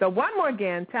repeat it. So one more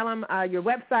again, tell them your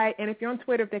website, and if you're on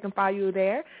Twitter, if they can follow you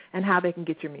there, and how they can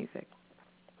get your music.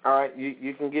 All right,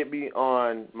 you can get me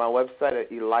on my website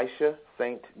at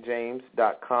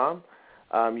ElishaSt.James.com.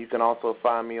 You can also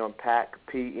find me on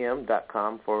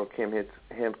PACPM.com for Kim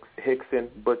Hickson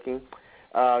booking.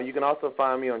 You can also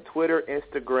find me on Twitter,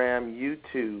 Instagram,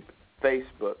 YouTube,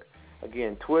 Facebook.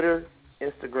 Again, Twitter,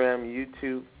 Instagram,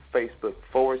 YouTube, Facebook,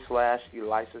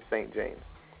 /Elisha St. James.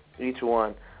 Each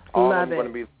one. All of them going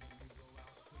to be...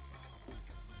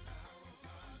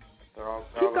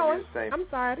 Keep going. I'm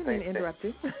sorry, I didn't mean to interrupt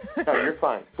you. No, you're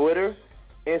fine. Twitter,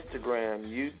 Instagram,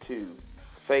 YouTube,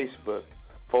 Facebook,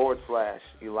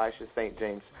 /Elisha St.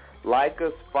 James. Like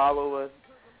us, follow us,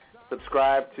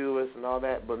 subscribe to us and all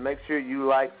that, but make sure you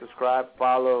like, subscribe,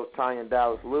 follow Tanya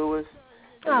Dallas Lewis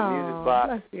and the Music Box.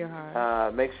 Bless your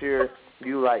heart. Make sure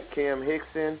you like Kim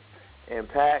Hickson and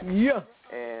Pac. Yeah.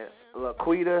 And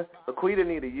Laquita. Laquita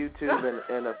need a YouTube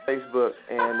and a Facebook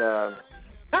and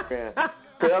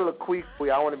tell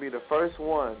Laquita I want to be the first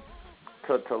one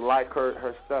to like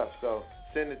her stuff. So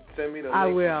send me the link. I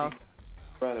will.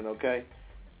 Running, okay?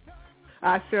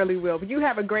 I surely will. But you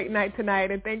have a great night tonight,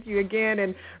 and thank you again.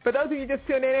 And for those of you just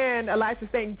tuning in, Elisha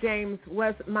St. James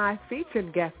was my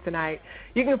featured guest tonight.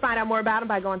 You can find out more about him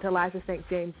by going to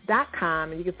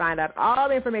ElishaSt.James.com, and you can find out all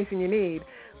the information you need.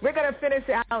 We're going to finish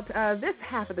out this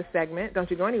half of the segment, Don't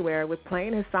You Go Anywhere, with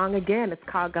playing his song again. It's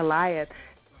called Goliath.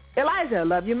 Elijah,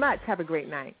 love you much. Have a great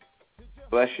night.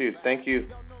 Bless you. Thank you.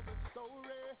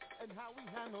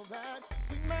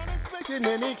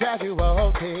 Any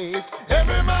casualties.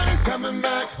 Everybody's coming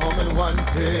back home in one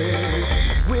day.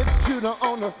 With Judah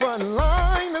on the front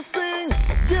line to sing,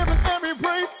 giving every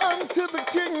praise unto the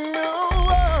King.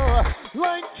 Oh,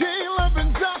 like Caleb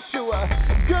and Joshua,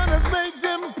 gonna make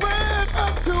them bring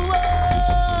up to us.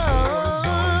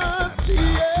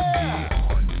 Yeah.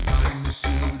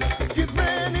 Get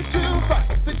ready to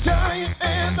fight the giant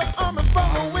and the army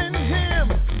following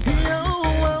him.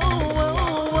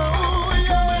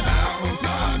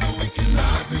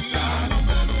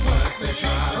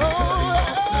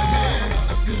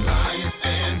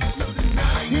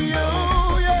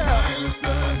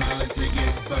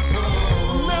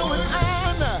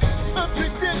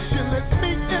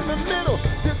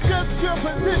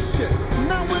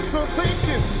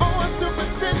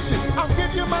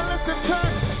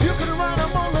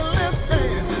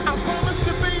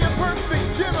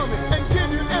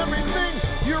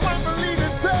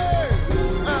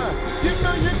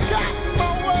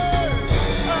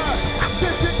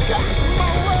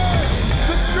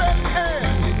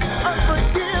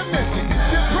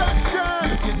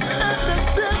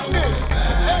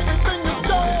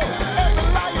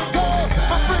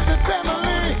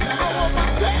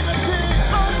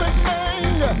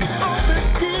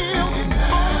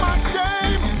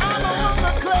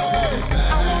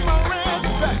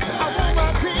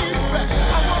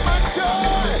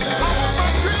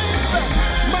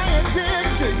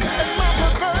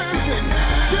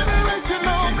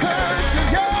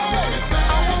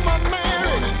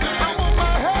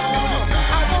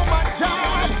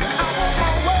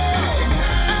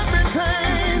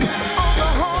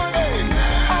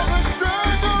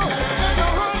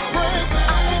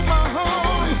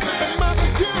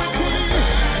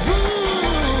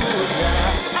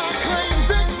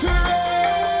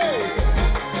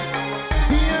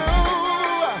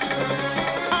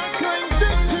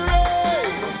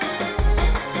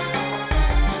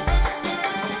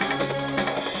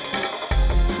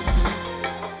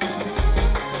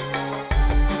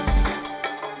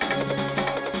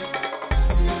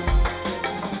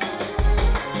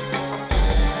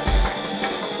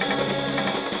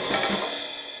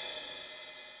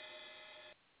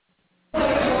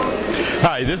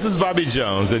 Hi, this is Bobby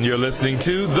Jones, and you're listening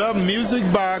to The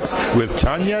Music Box with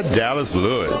Tanya Dallas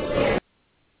Lewis.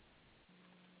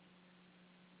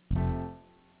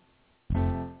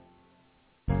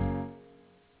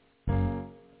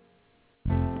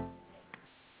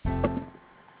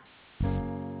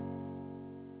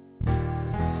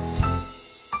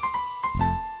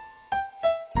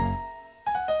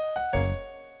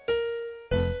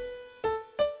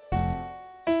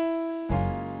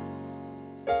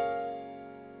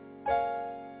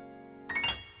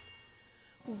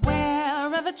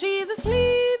 Wherever Jesus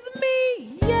leads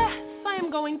me, yes, I am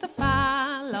going to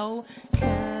follow.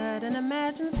 Couldn't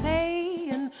imagine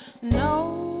saying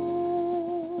no.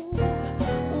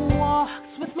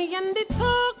 Walks with me and he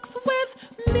talks with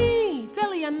me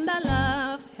daily, and I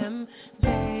love him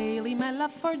daily. My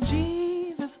love for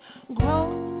Jesus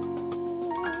grows.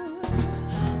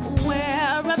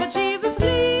 Wherever Jesus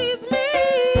leads me,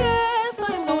 yes,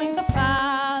 I am going to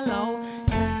follow.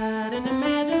 Couldn't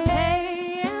imagine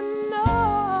saying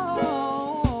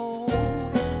no.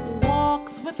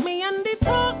 Walks with me and he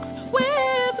talks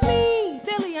with me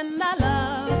daily, and I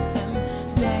love him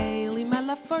daily. My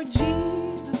love for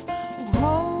Jesus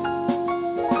grows.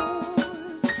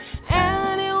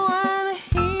 Anyone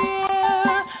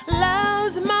here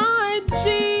loves my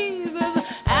Jesus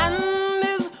and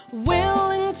is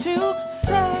willing to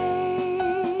say,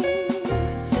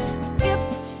 if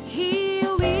he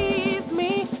leads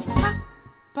me up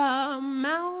a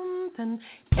mountain,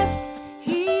 if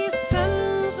he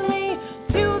sends me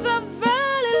to the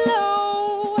valley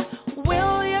low,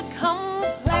 will you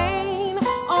complain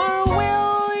or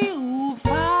will you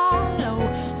follow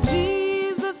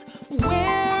Jesus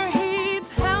where he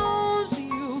tells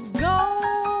you go?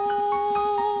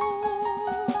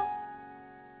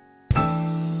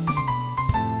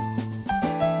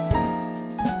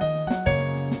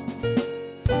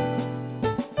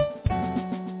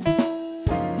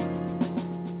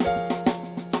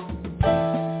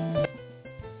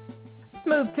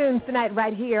 Smooth tunes tonight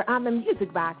right here on the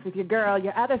Music Box with your girl,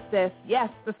 your other sis, yes,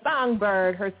 the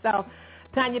songbird herself,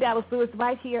 Tanya Dallas Lewis,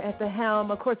 right here at the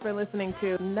helm. Of course, we're listening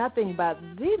to nothing but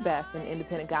the best in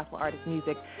independent gospel artist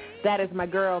music. That is my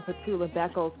girl, Petula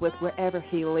Beckles, with Wherever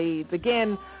He Leads.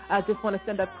 Again, I just want to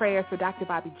send up prayers for Dr.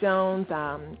 Bobby Jones,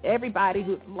 everybody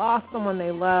who's lost someone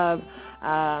they love.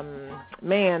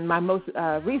 My most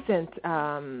recent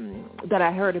that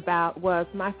I heard about was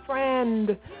my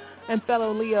friend and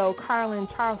fellow Leo, Carlin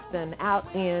Charleston, out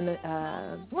in,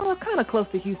 kind of close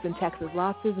to Houston, Texas.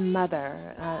 Lost his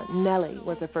mother. Nellie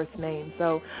was her first name.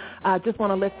 So just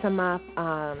want to lift him up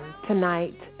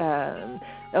tonight.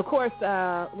 Of course,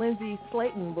 Lindsay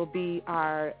Slayton will be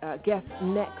our guest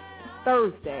next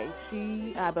Thursday.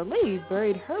 She, I believe,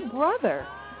 buried her brother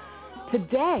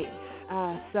today.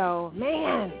 So,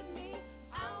 man,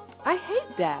 I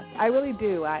hate that. I really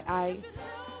do.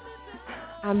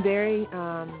 I'm very,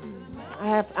 I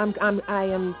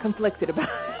am conflicted about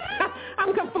it.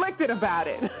 I'm conflicted about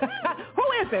it. Who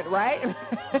isn't, right?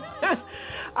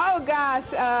 Oh, gosh.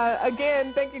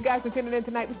 Again, thank you guys for tuning in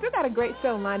tonight. We still got a great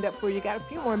show lined up for you. Got a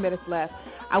few more minutes left.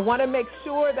 I want to make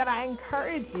sure that I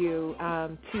encourage you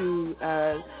to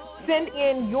send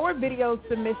in your video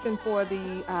submission for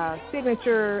the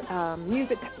signature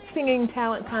music singing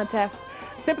talent contest.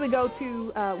 Simply go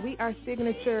to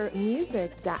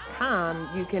wearesignaturemusic.com.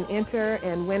 You can enter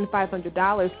and win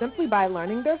 $500 simply by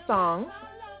learning their song,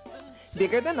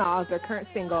 Bigger Than All, is their current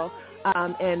single,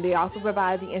 and they also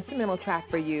provide the instrumental track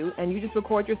for you, and you just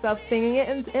record yourself singing it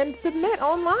and submit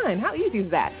online. How easy is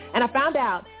that? And I found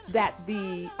out that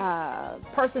the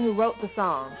person who wrote the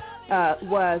song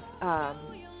was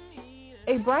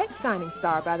a bright shining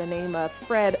star by the name of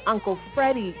Uncle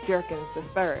Freddie Jerkins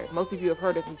III. Most of you have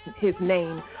heard of his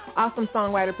name. Awesome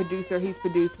songwriter, producer. He's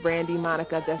produced Brandy,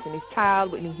 Monica, Destiny's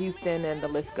Child, Whitney Houston, and the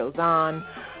list goes on.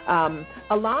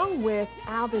 Along with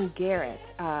Alvin Garrett,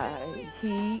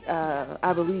 he,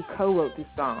 I believe, co-wrote this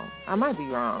song. I might be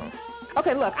wrong.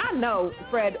 Okay, look, I know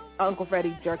Uncle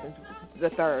Freddie Jerkins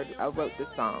III wrote this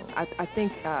song. I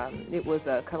think it was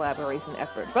a collaboration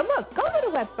effort. But look, go to the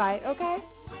website, okay?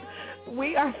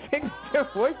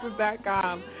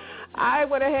 wearesignaturevoices.com. I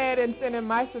went ahead and sent in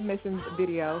my submission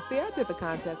video. See, I did the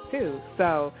contest too.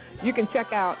 So you can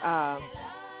check out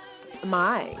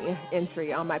my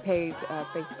entry on my page,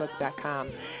 facebook.com.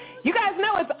 You guys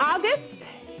know it's August,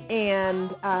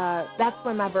 and that's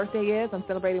when my birthday is. I'm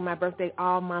celebrating my birthday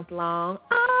all month long.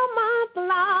 All month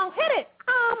long. Hit it.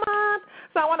 All month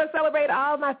So I want to celebrate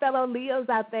all my fellow Leos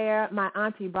out there. My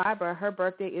auntie Barbara, her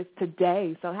birthday is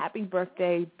today. So happy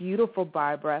birthday, beautiful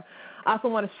Barbara. I also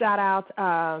want to shout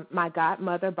out my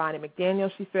godmother, Bonnie McDaniel.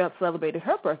 She celebrated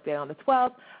her birthday on the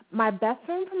 12th. My best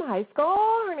friend from high school,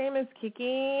 her name is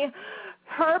Kiki.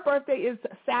 Her birthday is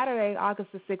Saturday, August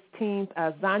the 16th.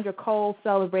 Zandra Cole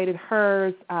celebrated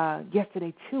hers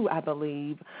yesterday, too, I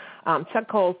believe. Chuck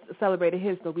Cole celebrated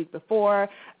his the week before.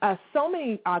 So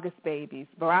many August babies.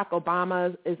 Barack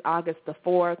Obama is August the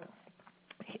 4th.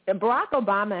 Barack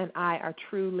Obama and I are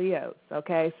true Leos,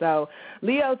 okay? So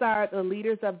Leos are the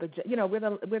leaders of the,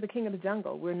 we're the king of the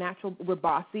jungle. We're natural, we're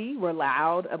bossy, we're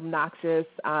loud, obnoxious,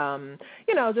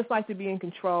 just like to be in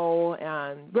control.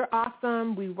 And we're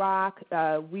awesome, we rock,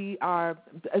 we are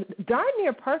darn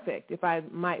near perfect, if I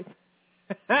might.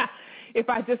 If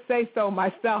I just say so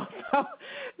myself. So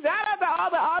shout out to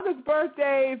all the August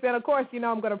birthdays. And, of course,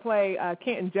 I'm going to play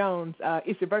Kenton Jones,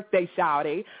 It's Your Birthday,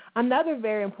 Shawty. Another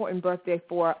very important birthday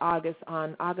for August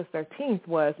on August 13th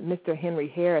was Mr. Henry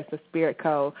Harris of Spirit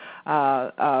Co.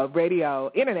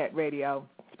 Internet radio,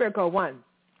 Spirit Co. 1.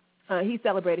 He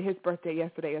celebrated his birthday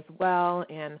yesterday as well,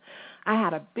 and I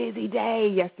had a busy day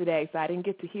yesterday, so I didn't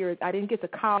get to hear it. I didn't get to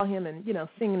call him and,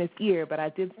 sing in his ear, but I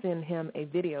did send him a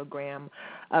videogram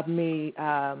of me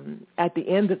at the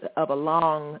end of a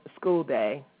long school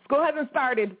day. School hasn't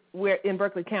started in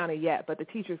Berkeley County yet, but the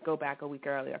teachers go back a week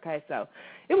early, okay? So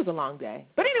it was a long day.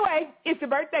 But anyway, it's your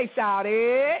birthday,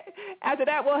 shawty. After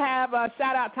that, we'll have a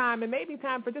shout-out time and maybe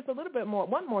time for just a little bit more,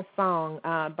 one more song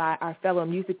by our fellow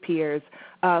music peers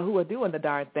who are doing the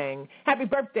darn thing. Happy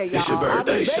birthday, y'all. It's your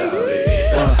birthday,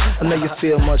 shawty. I know you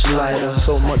feel much lighter,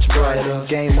 so much brighter,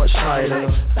 game much tighter.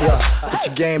 Yeah, but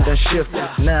your game done shifted.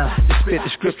 Now you spit the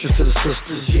scriptures to the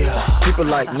sisters. Yeah, people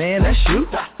like, man, that's you.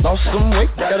 Lost some weight,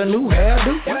 got a new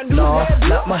hairdo. No,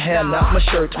 not my hair, not my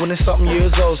shirt. 20-something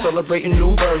years old, celebrating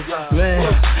new birth.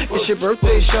 Man, it's your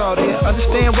birthday, shawty.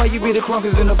 Understand why you be the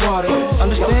crunkers in the party.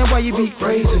 Understand why you be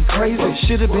crazy.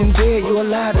 Should've been dead, you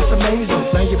alive, that's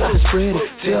amazing. Now you about to spread it,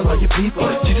 tell all your people.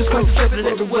 Jesus Christ accepted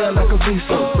everywhere like a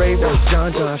visa. Raven,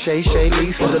 John, Shay,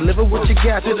 Lisa. Deliver what you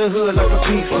got to the hood like a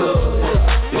pizza.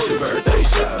 It's your birthday,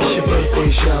 shawty. It's your birthday,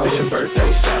 shawty. It's your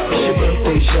birthday, shawty. It's your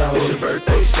birthday, shawty. It's your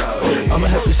birthday, shawty. I'ma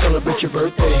help you celebrate your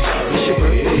birthday. It's your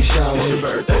birthday, shawty. It's your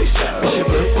birthday, shawty. It's your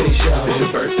birthday, shawty. It's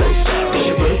your birthday, shawty. It's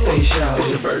your birthday, shawty.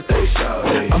 It's your birthday,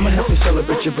 shawty. I'ma help you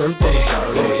celebrate your birthday.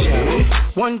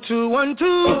 1, 2, 1,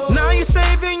 2. Now you're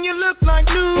saving, you look like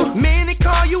new. Many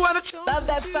call you out of tune. Love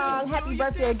that song. Happy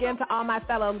birthday again to all my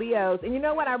fellow Leos. And you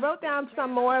know what? I wrote down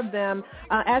some more of them.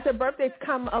 As their birthdays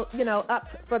come, up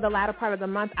for the latter part of the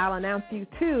month, I'll announce you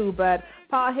too. But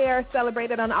Paul Harris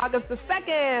celebrated on August the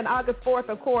 2nd. August 4th,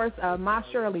 of course, Ma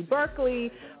Shirley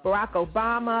Berkeley, Barack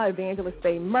Obama, Evangelist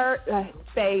Faye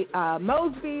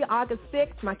Mosby. August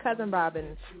 6th, my cousin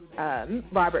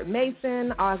Robert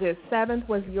Mason. August 7th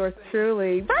was yours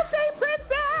truly. Birthday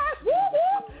princess!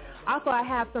 Woo-hoo! Also, I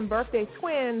have some birthday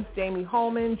twins, Jamie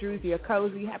Holman, Druzia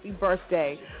Cozy. Happy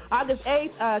birthday. August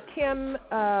 8th, Kim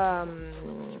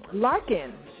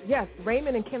Larkin. Yes,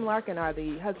 Raymond and Kim Larkin are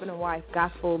the husband and wife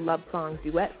gospel love song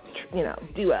duo.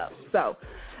 So,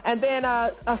 and then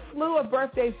a slew of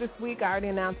birthdays this week. I already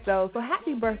announced those. So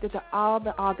happy birthday to all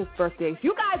the August birthdays.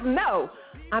 You guys know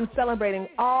I'm celebrating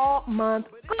all month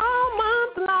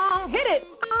long. Hit it.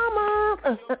 All month.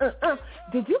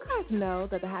 Did you guys know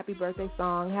that the happy birthday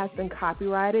song has been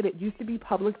copyrighted? It used to be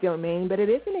public domain, but it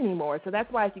isn't anymore. So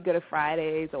that's why if you go to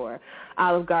Fridays or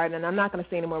Olive Garden, and I'm not going to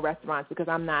say any more restaurants because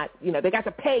I'm not, they got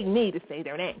to pay me to say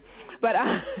their name. But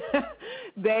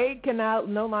they can now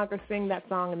no longer sing that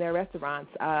song in their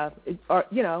restaurants, or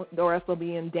else they'll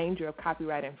be in danger of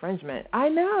copyright infringement. I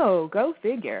know. Go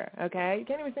figure, okay? You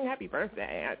can't even sing happy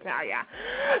birthday, I tell ya.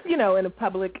 In a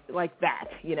public like that,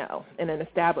 in an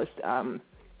established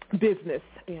business,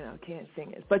 can't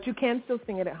sing it. But you can still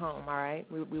sing it at home, all right?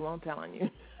 We won't tell on you.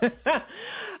 All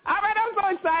right, I'm so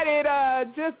excited.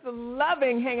 Just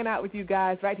loving hanging out with you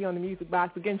guys right here on the Music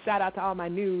Box. Again, shout out to all my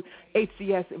new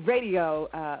HCS radio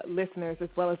listeners as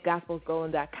well as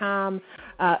gospelsgolden.com.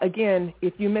 Again,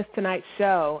 if you missed tonight's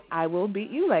show, I will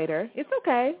beat you later. It's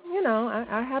okay.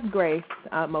 I have grace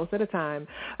most of the time.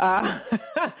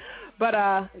 But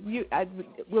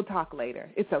we'll talk later.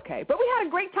 It's okay. But we had a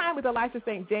great time with Elisha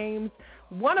St. James.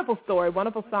 Wonderful story,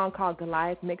 wonderful song called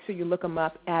Goliath. Make sure you look him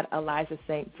up at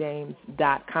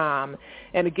ElishaSt.James.com.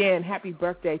 And again, happy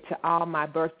birthday to all my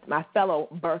fellow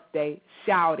birthday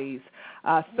shouties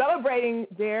celebrating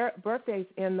their birthdays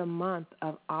in the month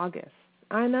of August.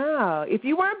 I know. If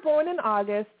you weren't born in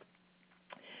August,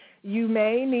 You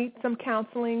may need some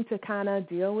counseling to kind of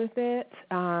deal with it,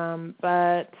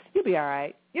 but you'll be all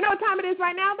right. You know what time it is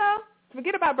right now, though?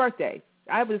 Forget about birthdays.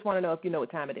 I just want to know if you know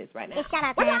what time it is right now. It's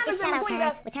shout-out time. It's shout-out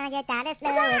time. We're trying to get down this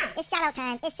Lewis. It's shout-out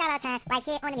time. It's shout-out time. Right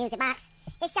here on the music box.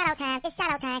 It's shout-out time. It's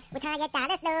shout-out time. We're trying to get down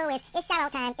this Lewis. It's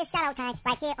shout-out time. It's shout-out time.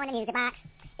 Right here on the music box.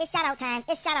 It's shout-out time.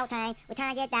 It's shout-out time. We're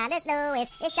trying to get down this Lewis.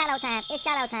 It's shout-out time. It's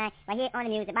shout-out time. Right here on the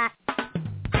music box.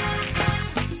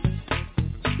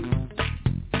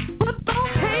 Put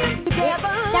those hands together.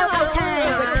 Shout-out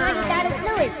time. We're trying to get down this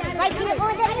Lewis. Right here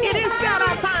on the music box. It is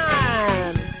shout-out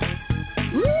time.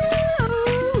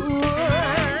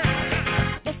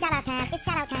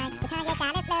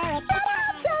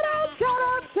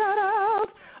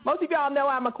 Most of y'all know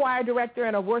I'm a choir director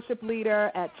and a worship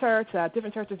leader at church.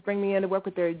 Different churches bring me in to work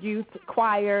with their youth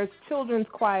choirs, children's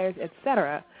choirs,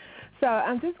 etc. So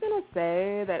I'm just going to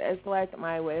say that it's like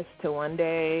my wish to one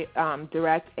day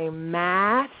direct a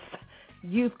mass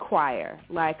youth choir,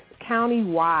 like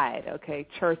county-wide, okay,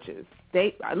 churches.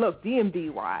 Look,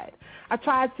 DMV-wide. I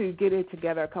tried to get it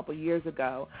together a couple years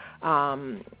ago,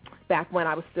 back when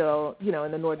I was still,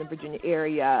 in the Northern Virginia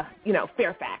area,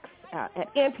 Fairfax, at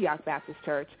Antioch Baptist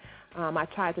Church. I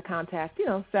tried to contact,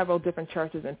 several different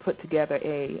churches and put together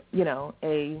a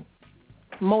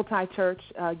multi-church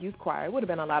youth choir. It would have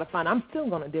been a lot of fun. I'm still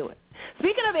going to do it.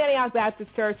 Speaking of Antioch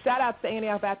Baptist Church, shout-outs to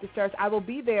Antioch Baptist Church. I will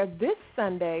be there this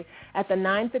Sunday at the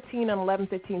 9:15 and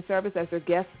 11:15 service as their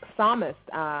guest psalmist.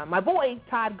 My boy,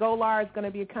 Todd Golar, is going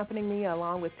to be accompanying me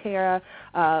along with Tara,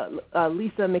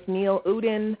 Lisa McNeil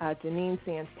Uden, Janine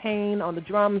Sands Payne on the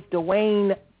drums,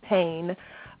 Dwayne Payne,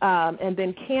 and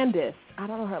then Candace. I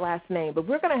don't know her last name, but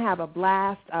we're going to have a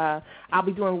blast. I'll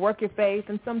be doing Work Your Faith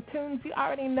and some tunes you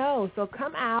already know. So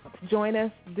come out, join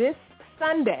us this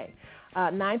Sunday,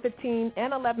 9:15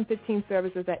 and 11:15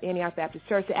 services at Antioch Baptist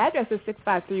Church. The address is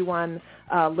 6531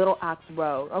 Little Ox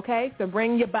Road, okay? So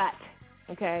bring your butt,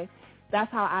 okay?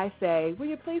 That's how I say, will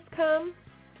you please come?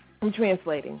 I'm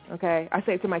translating, okay? I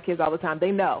say it to my kids all the time.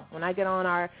 They know. When I get on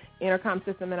our intercom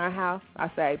system in our house, I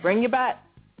say, bring your butt.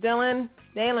 Dalen,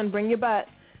 bring your butt.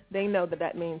 They know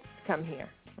that means come here,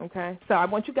 okay? So I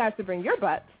want you guys to bring your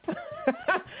butts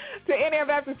to Antioch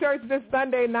Baptist Church this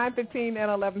Sunday, 9:15 and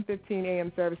 11:15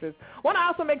 a.m. services. Want to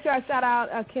also make sure I shout out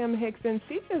Kim Hickson.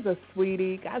 She is a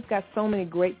sweetie. God's got so many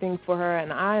great things for her,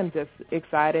 and I am just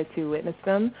excited to witness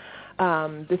them.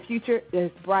 The future is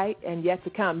bright and yet to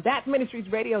come.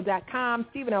 ThatMinistriesRadio.com.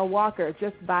 Stephen L. Walker,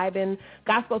 Just Vibin',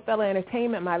 Gospel Fella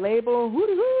Entertainment, my label.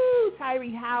 Woo-hoo-hoo.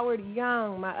 Tyree Howard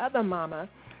Young, my other mama.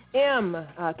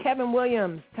 Kevin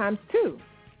Williams, ×2.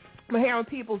 Harold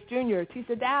Peoples Jr.,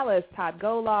 Tisha Dallas, Todd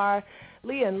Golar,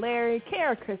 Leah and Larry,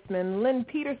 Kara Christman, Lynn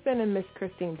Peterson, and Miss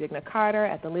Christine Digna Carter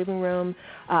at the living room.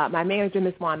 My manager,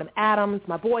 Miss Wanda Adams,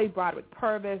 my boy, Broderick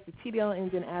Purvis, the TDL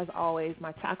engine, as always,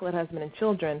 my chocolate husband and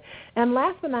children. And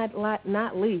last but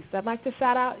not least, I'd like to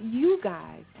shout out you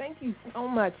guys. Thank you so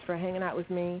much for hanging out with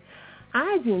me.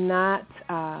 I do not,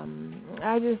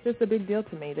 it's a big deal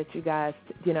to me that you guys,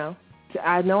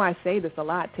 I know I say this a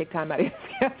lot, take time out of your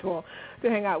schedule to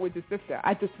hang out with your sister.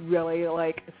 I just really,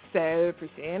 so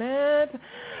appreciate it.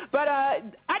 But I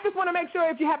just want to make sure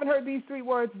if you haven't heard these 3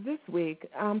 words this week,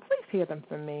 please hear them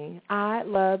from me. I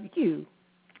love you,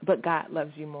 but God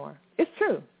loves you more. It's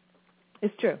true.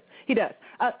 It's true. He does.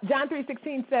 John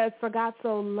 3:16 says, for God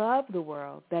so loved the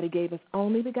world that he gave his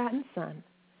only begotten Son,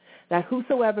 that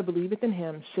whosoever believeth in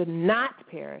him should not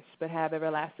perish but have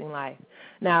everlasting life.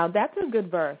 Now, that's a good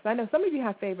verse. I know some of you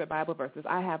have favorite Bible verses.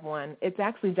 I have one. It's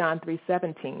actually John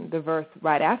 3:17, the verse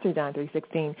right after John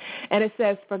 3:16. And it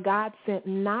says, for God sent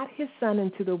not his Son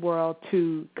into the world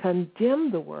to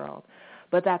condemn the world,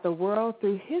 but that the world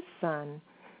through his Son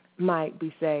might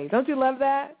be saved. Don't you love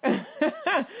that?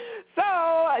 So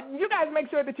you guys make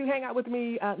sure that you hang out with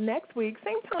me next week,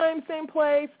 same time, same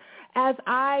place, as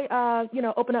I,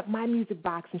 open up my music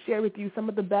box and share with you some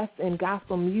of the best in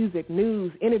gospel music,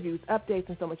 news, interviews, updates,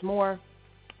 and so much more.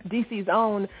 DC's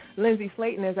own Lindsay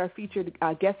Slayton is our featured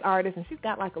guest artist, and she's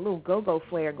got a little go-go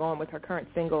flair going with her current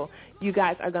single. You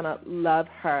guys are going to love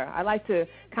her. I like to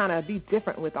kind of be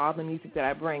different with all the music that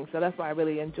I bring, so that's why I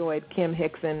really enjoyed Kim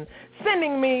Hickson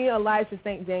sending me Elijah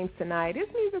St. James tonight. His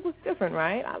music was different,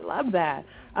 right? I love that.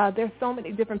 There's so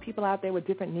many different people out there with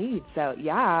different needs, so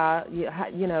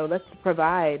let's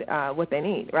provide what they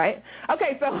need, right?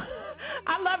 Okay, so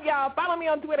I love y'all. Follow me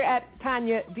on Twitter at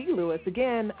Tanya D. Lewis.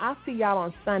 Again, I'll see y'all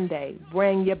on Sunday.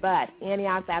 Bring your butt.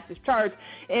 Antioch Baptist Church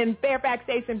in Fairfax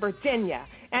Station, Virginia.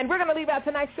 And we're going to leave out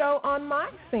tonight's show on my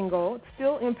single. It's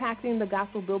still impacting the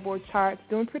gospel Billboard charts,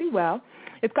 doing pretty well.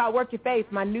 It's called Work Your Faith.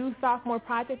 My new sophomore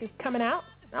project is coming out,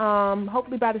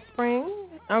 hopefully by the spring.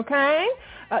 Okay?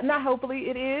 Not hopefully,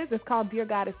 it is. It's called Dear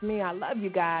God It's Me. I love you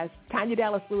guys.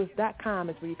 TanyaDallasLewis.com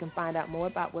is where you can find out more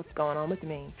about what's going on with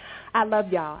me. I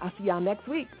love y'all. I'll see y'all next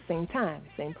week. Same time,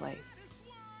 same place.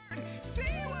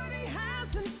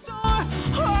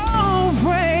 Oh,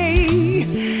 pray,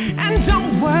 and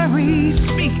don't worry,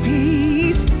 speak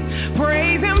peace,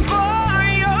 praise Him for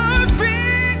your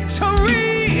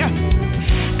victory,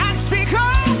 and speak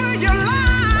over your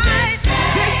life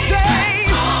this day,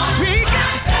 speak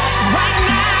it right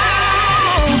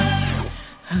now.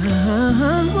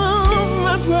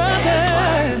 My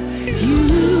brother,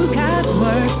 you got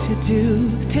work to do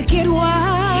to get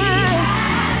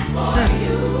wise for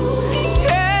you.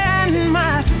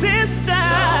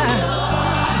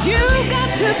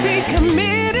 Be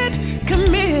committed.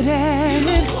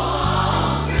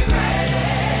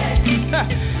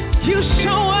 You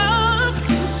show up,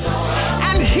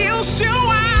 and He'll show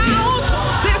out.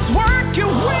 This work you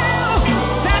will.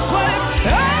 That's what it's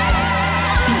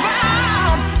all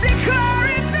about. Declare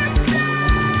it this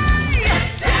day.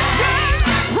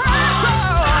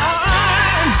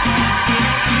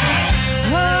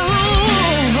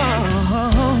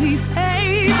 Oh, He's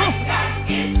able.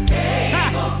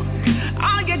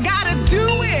 All you gotta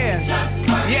do is,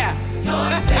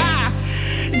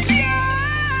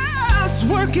 just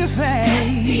work your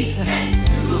faith.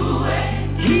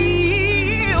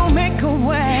 He'll make a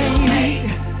way.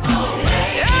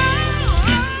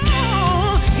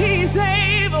 Oh, He's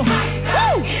able.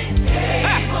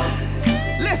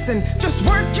 Listen, just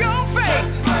work your faith.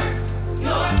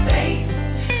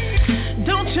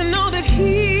 Don't you know that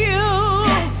He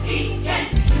can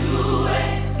do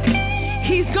it?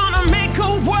 He's gonna make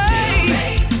a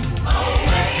way.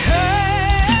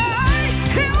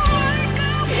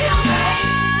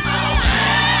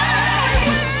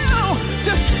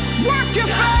 Work your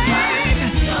faith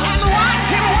and watch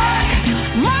Him work.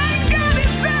 My God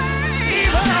is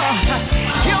able.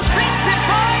 He'll fix it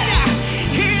for you.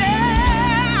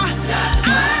 Yeah,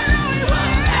 I know He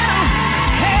will.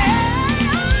 Hey,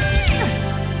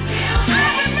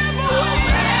 I remember when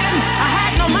I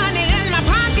had no money in my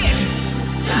pocket.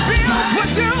 Bills were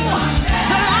due.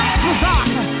 The lights was off,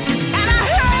 and I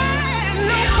had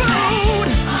no food.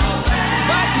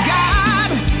 But God,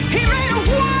 He made a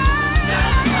way.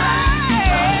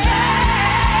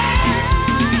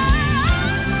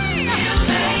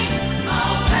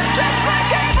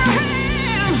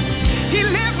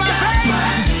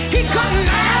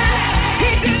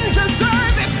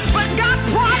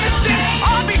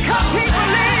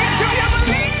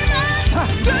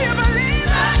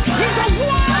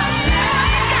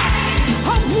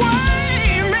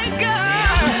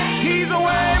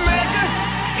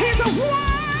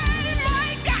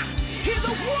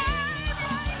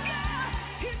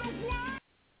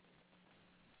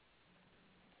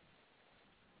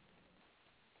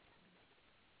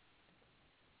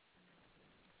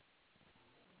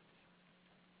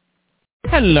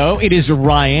 Hello, it is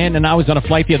Ryan, and I was on a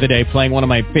flight the other day playing one of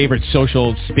my favorite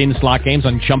social spin slot games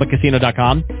on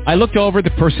ChumbaCasino.com. I looked over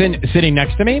the person sitting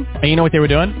next to me, and you know what they were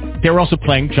doing? They were also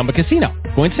playing Chumba Casino.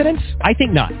 Coincidence? I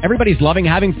think not. Everybody's loving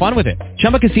having fun with it.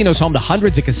 Chumba Casino is home to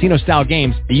hundreds of casino-style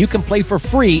games that you can play for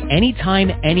free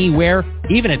anytime, anywhere,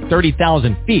 even at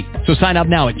 30,000 feet. So sign up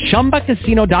now at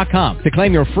ChumbaCasino.com to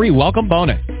claim your free welcome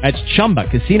bonus. That's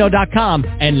ChumbaCasino.com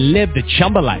and live the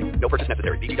Chumba life. No purchase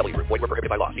necessary. VGW. Void where prohibited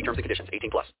by law. See terms and conditions. 18+.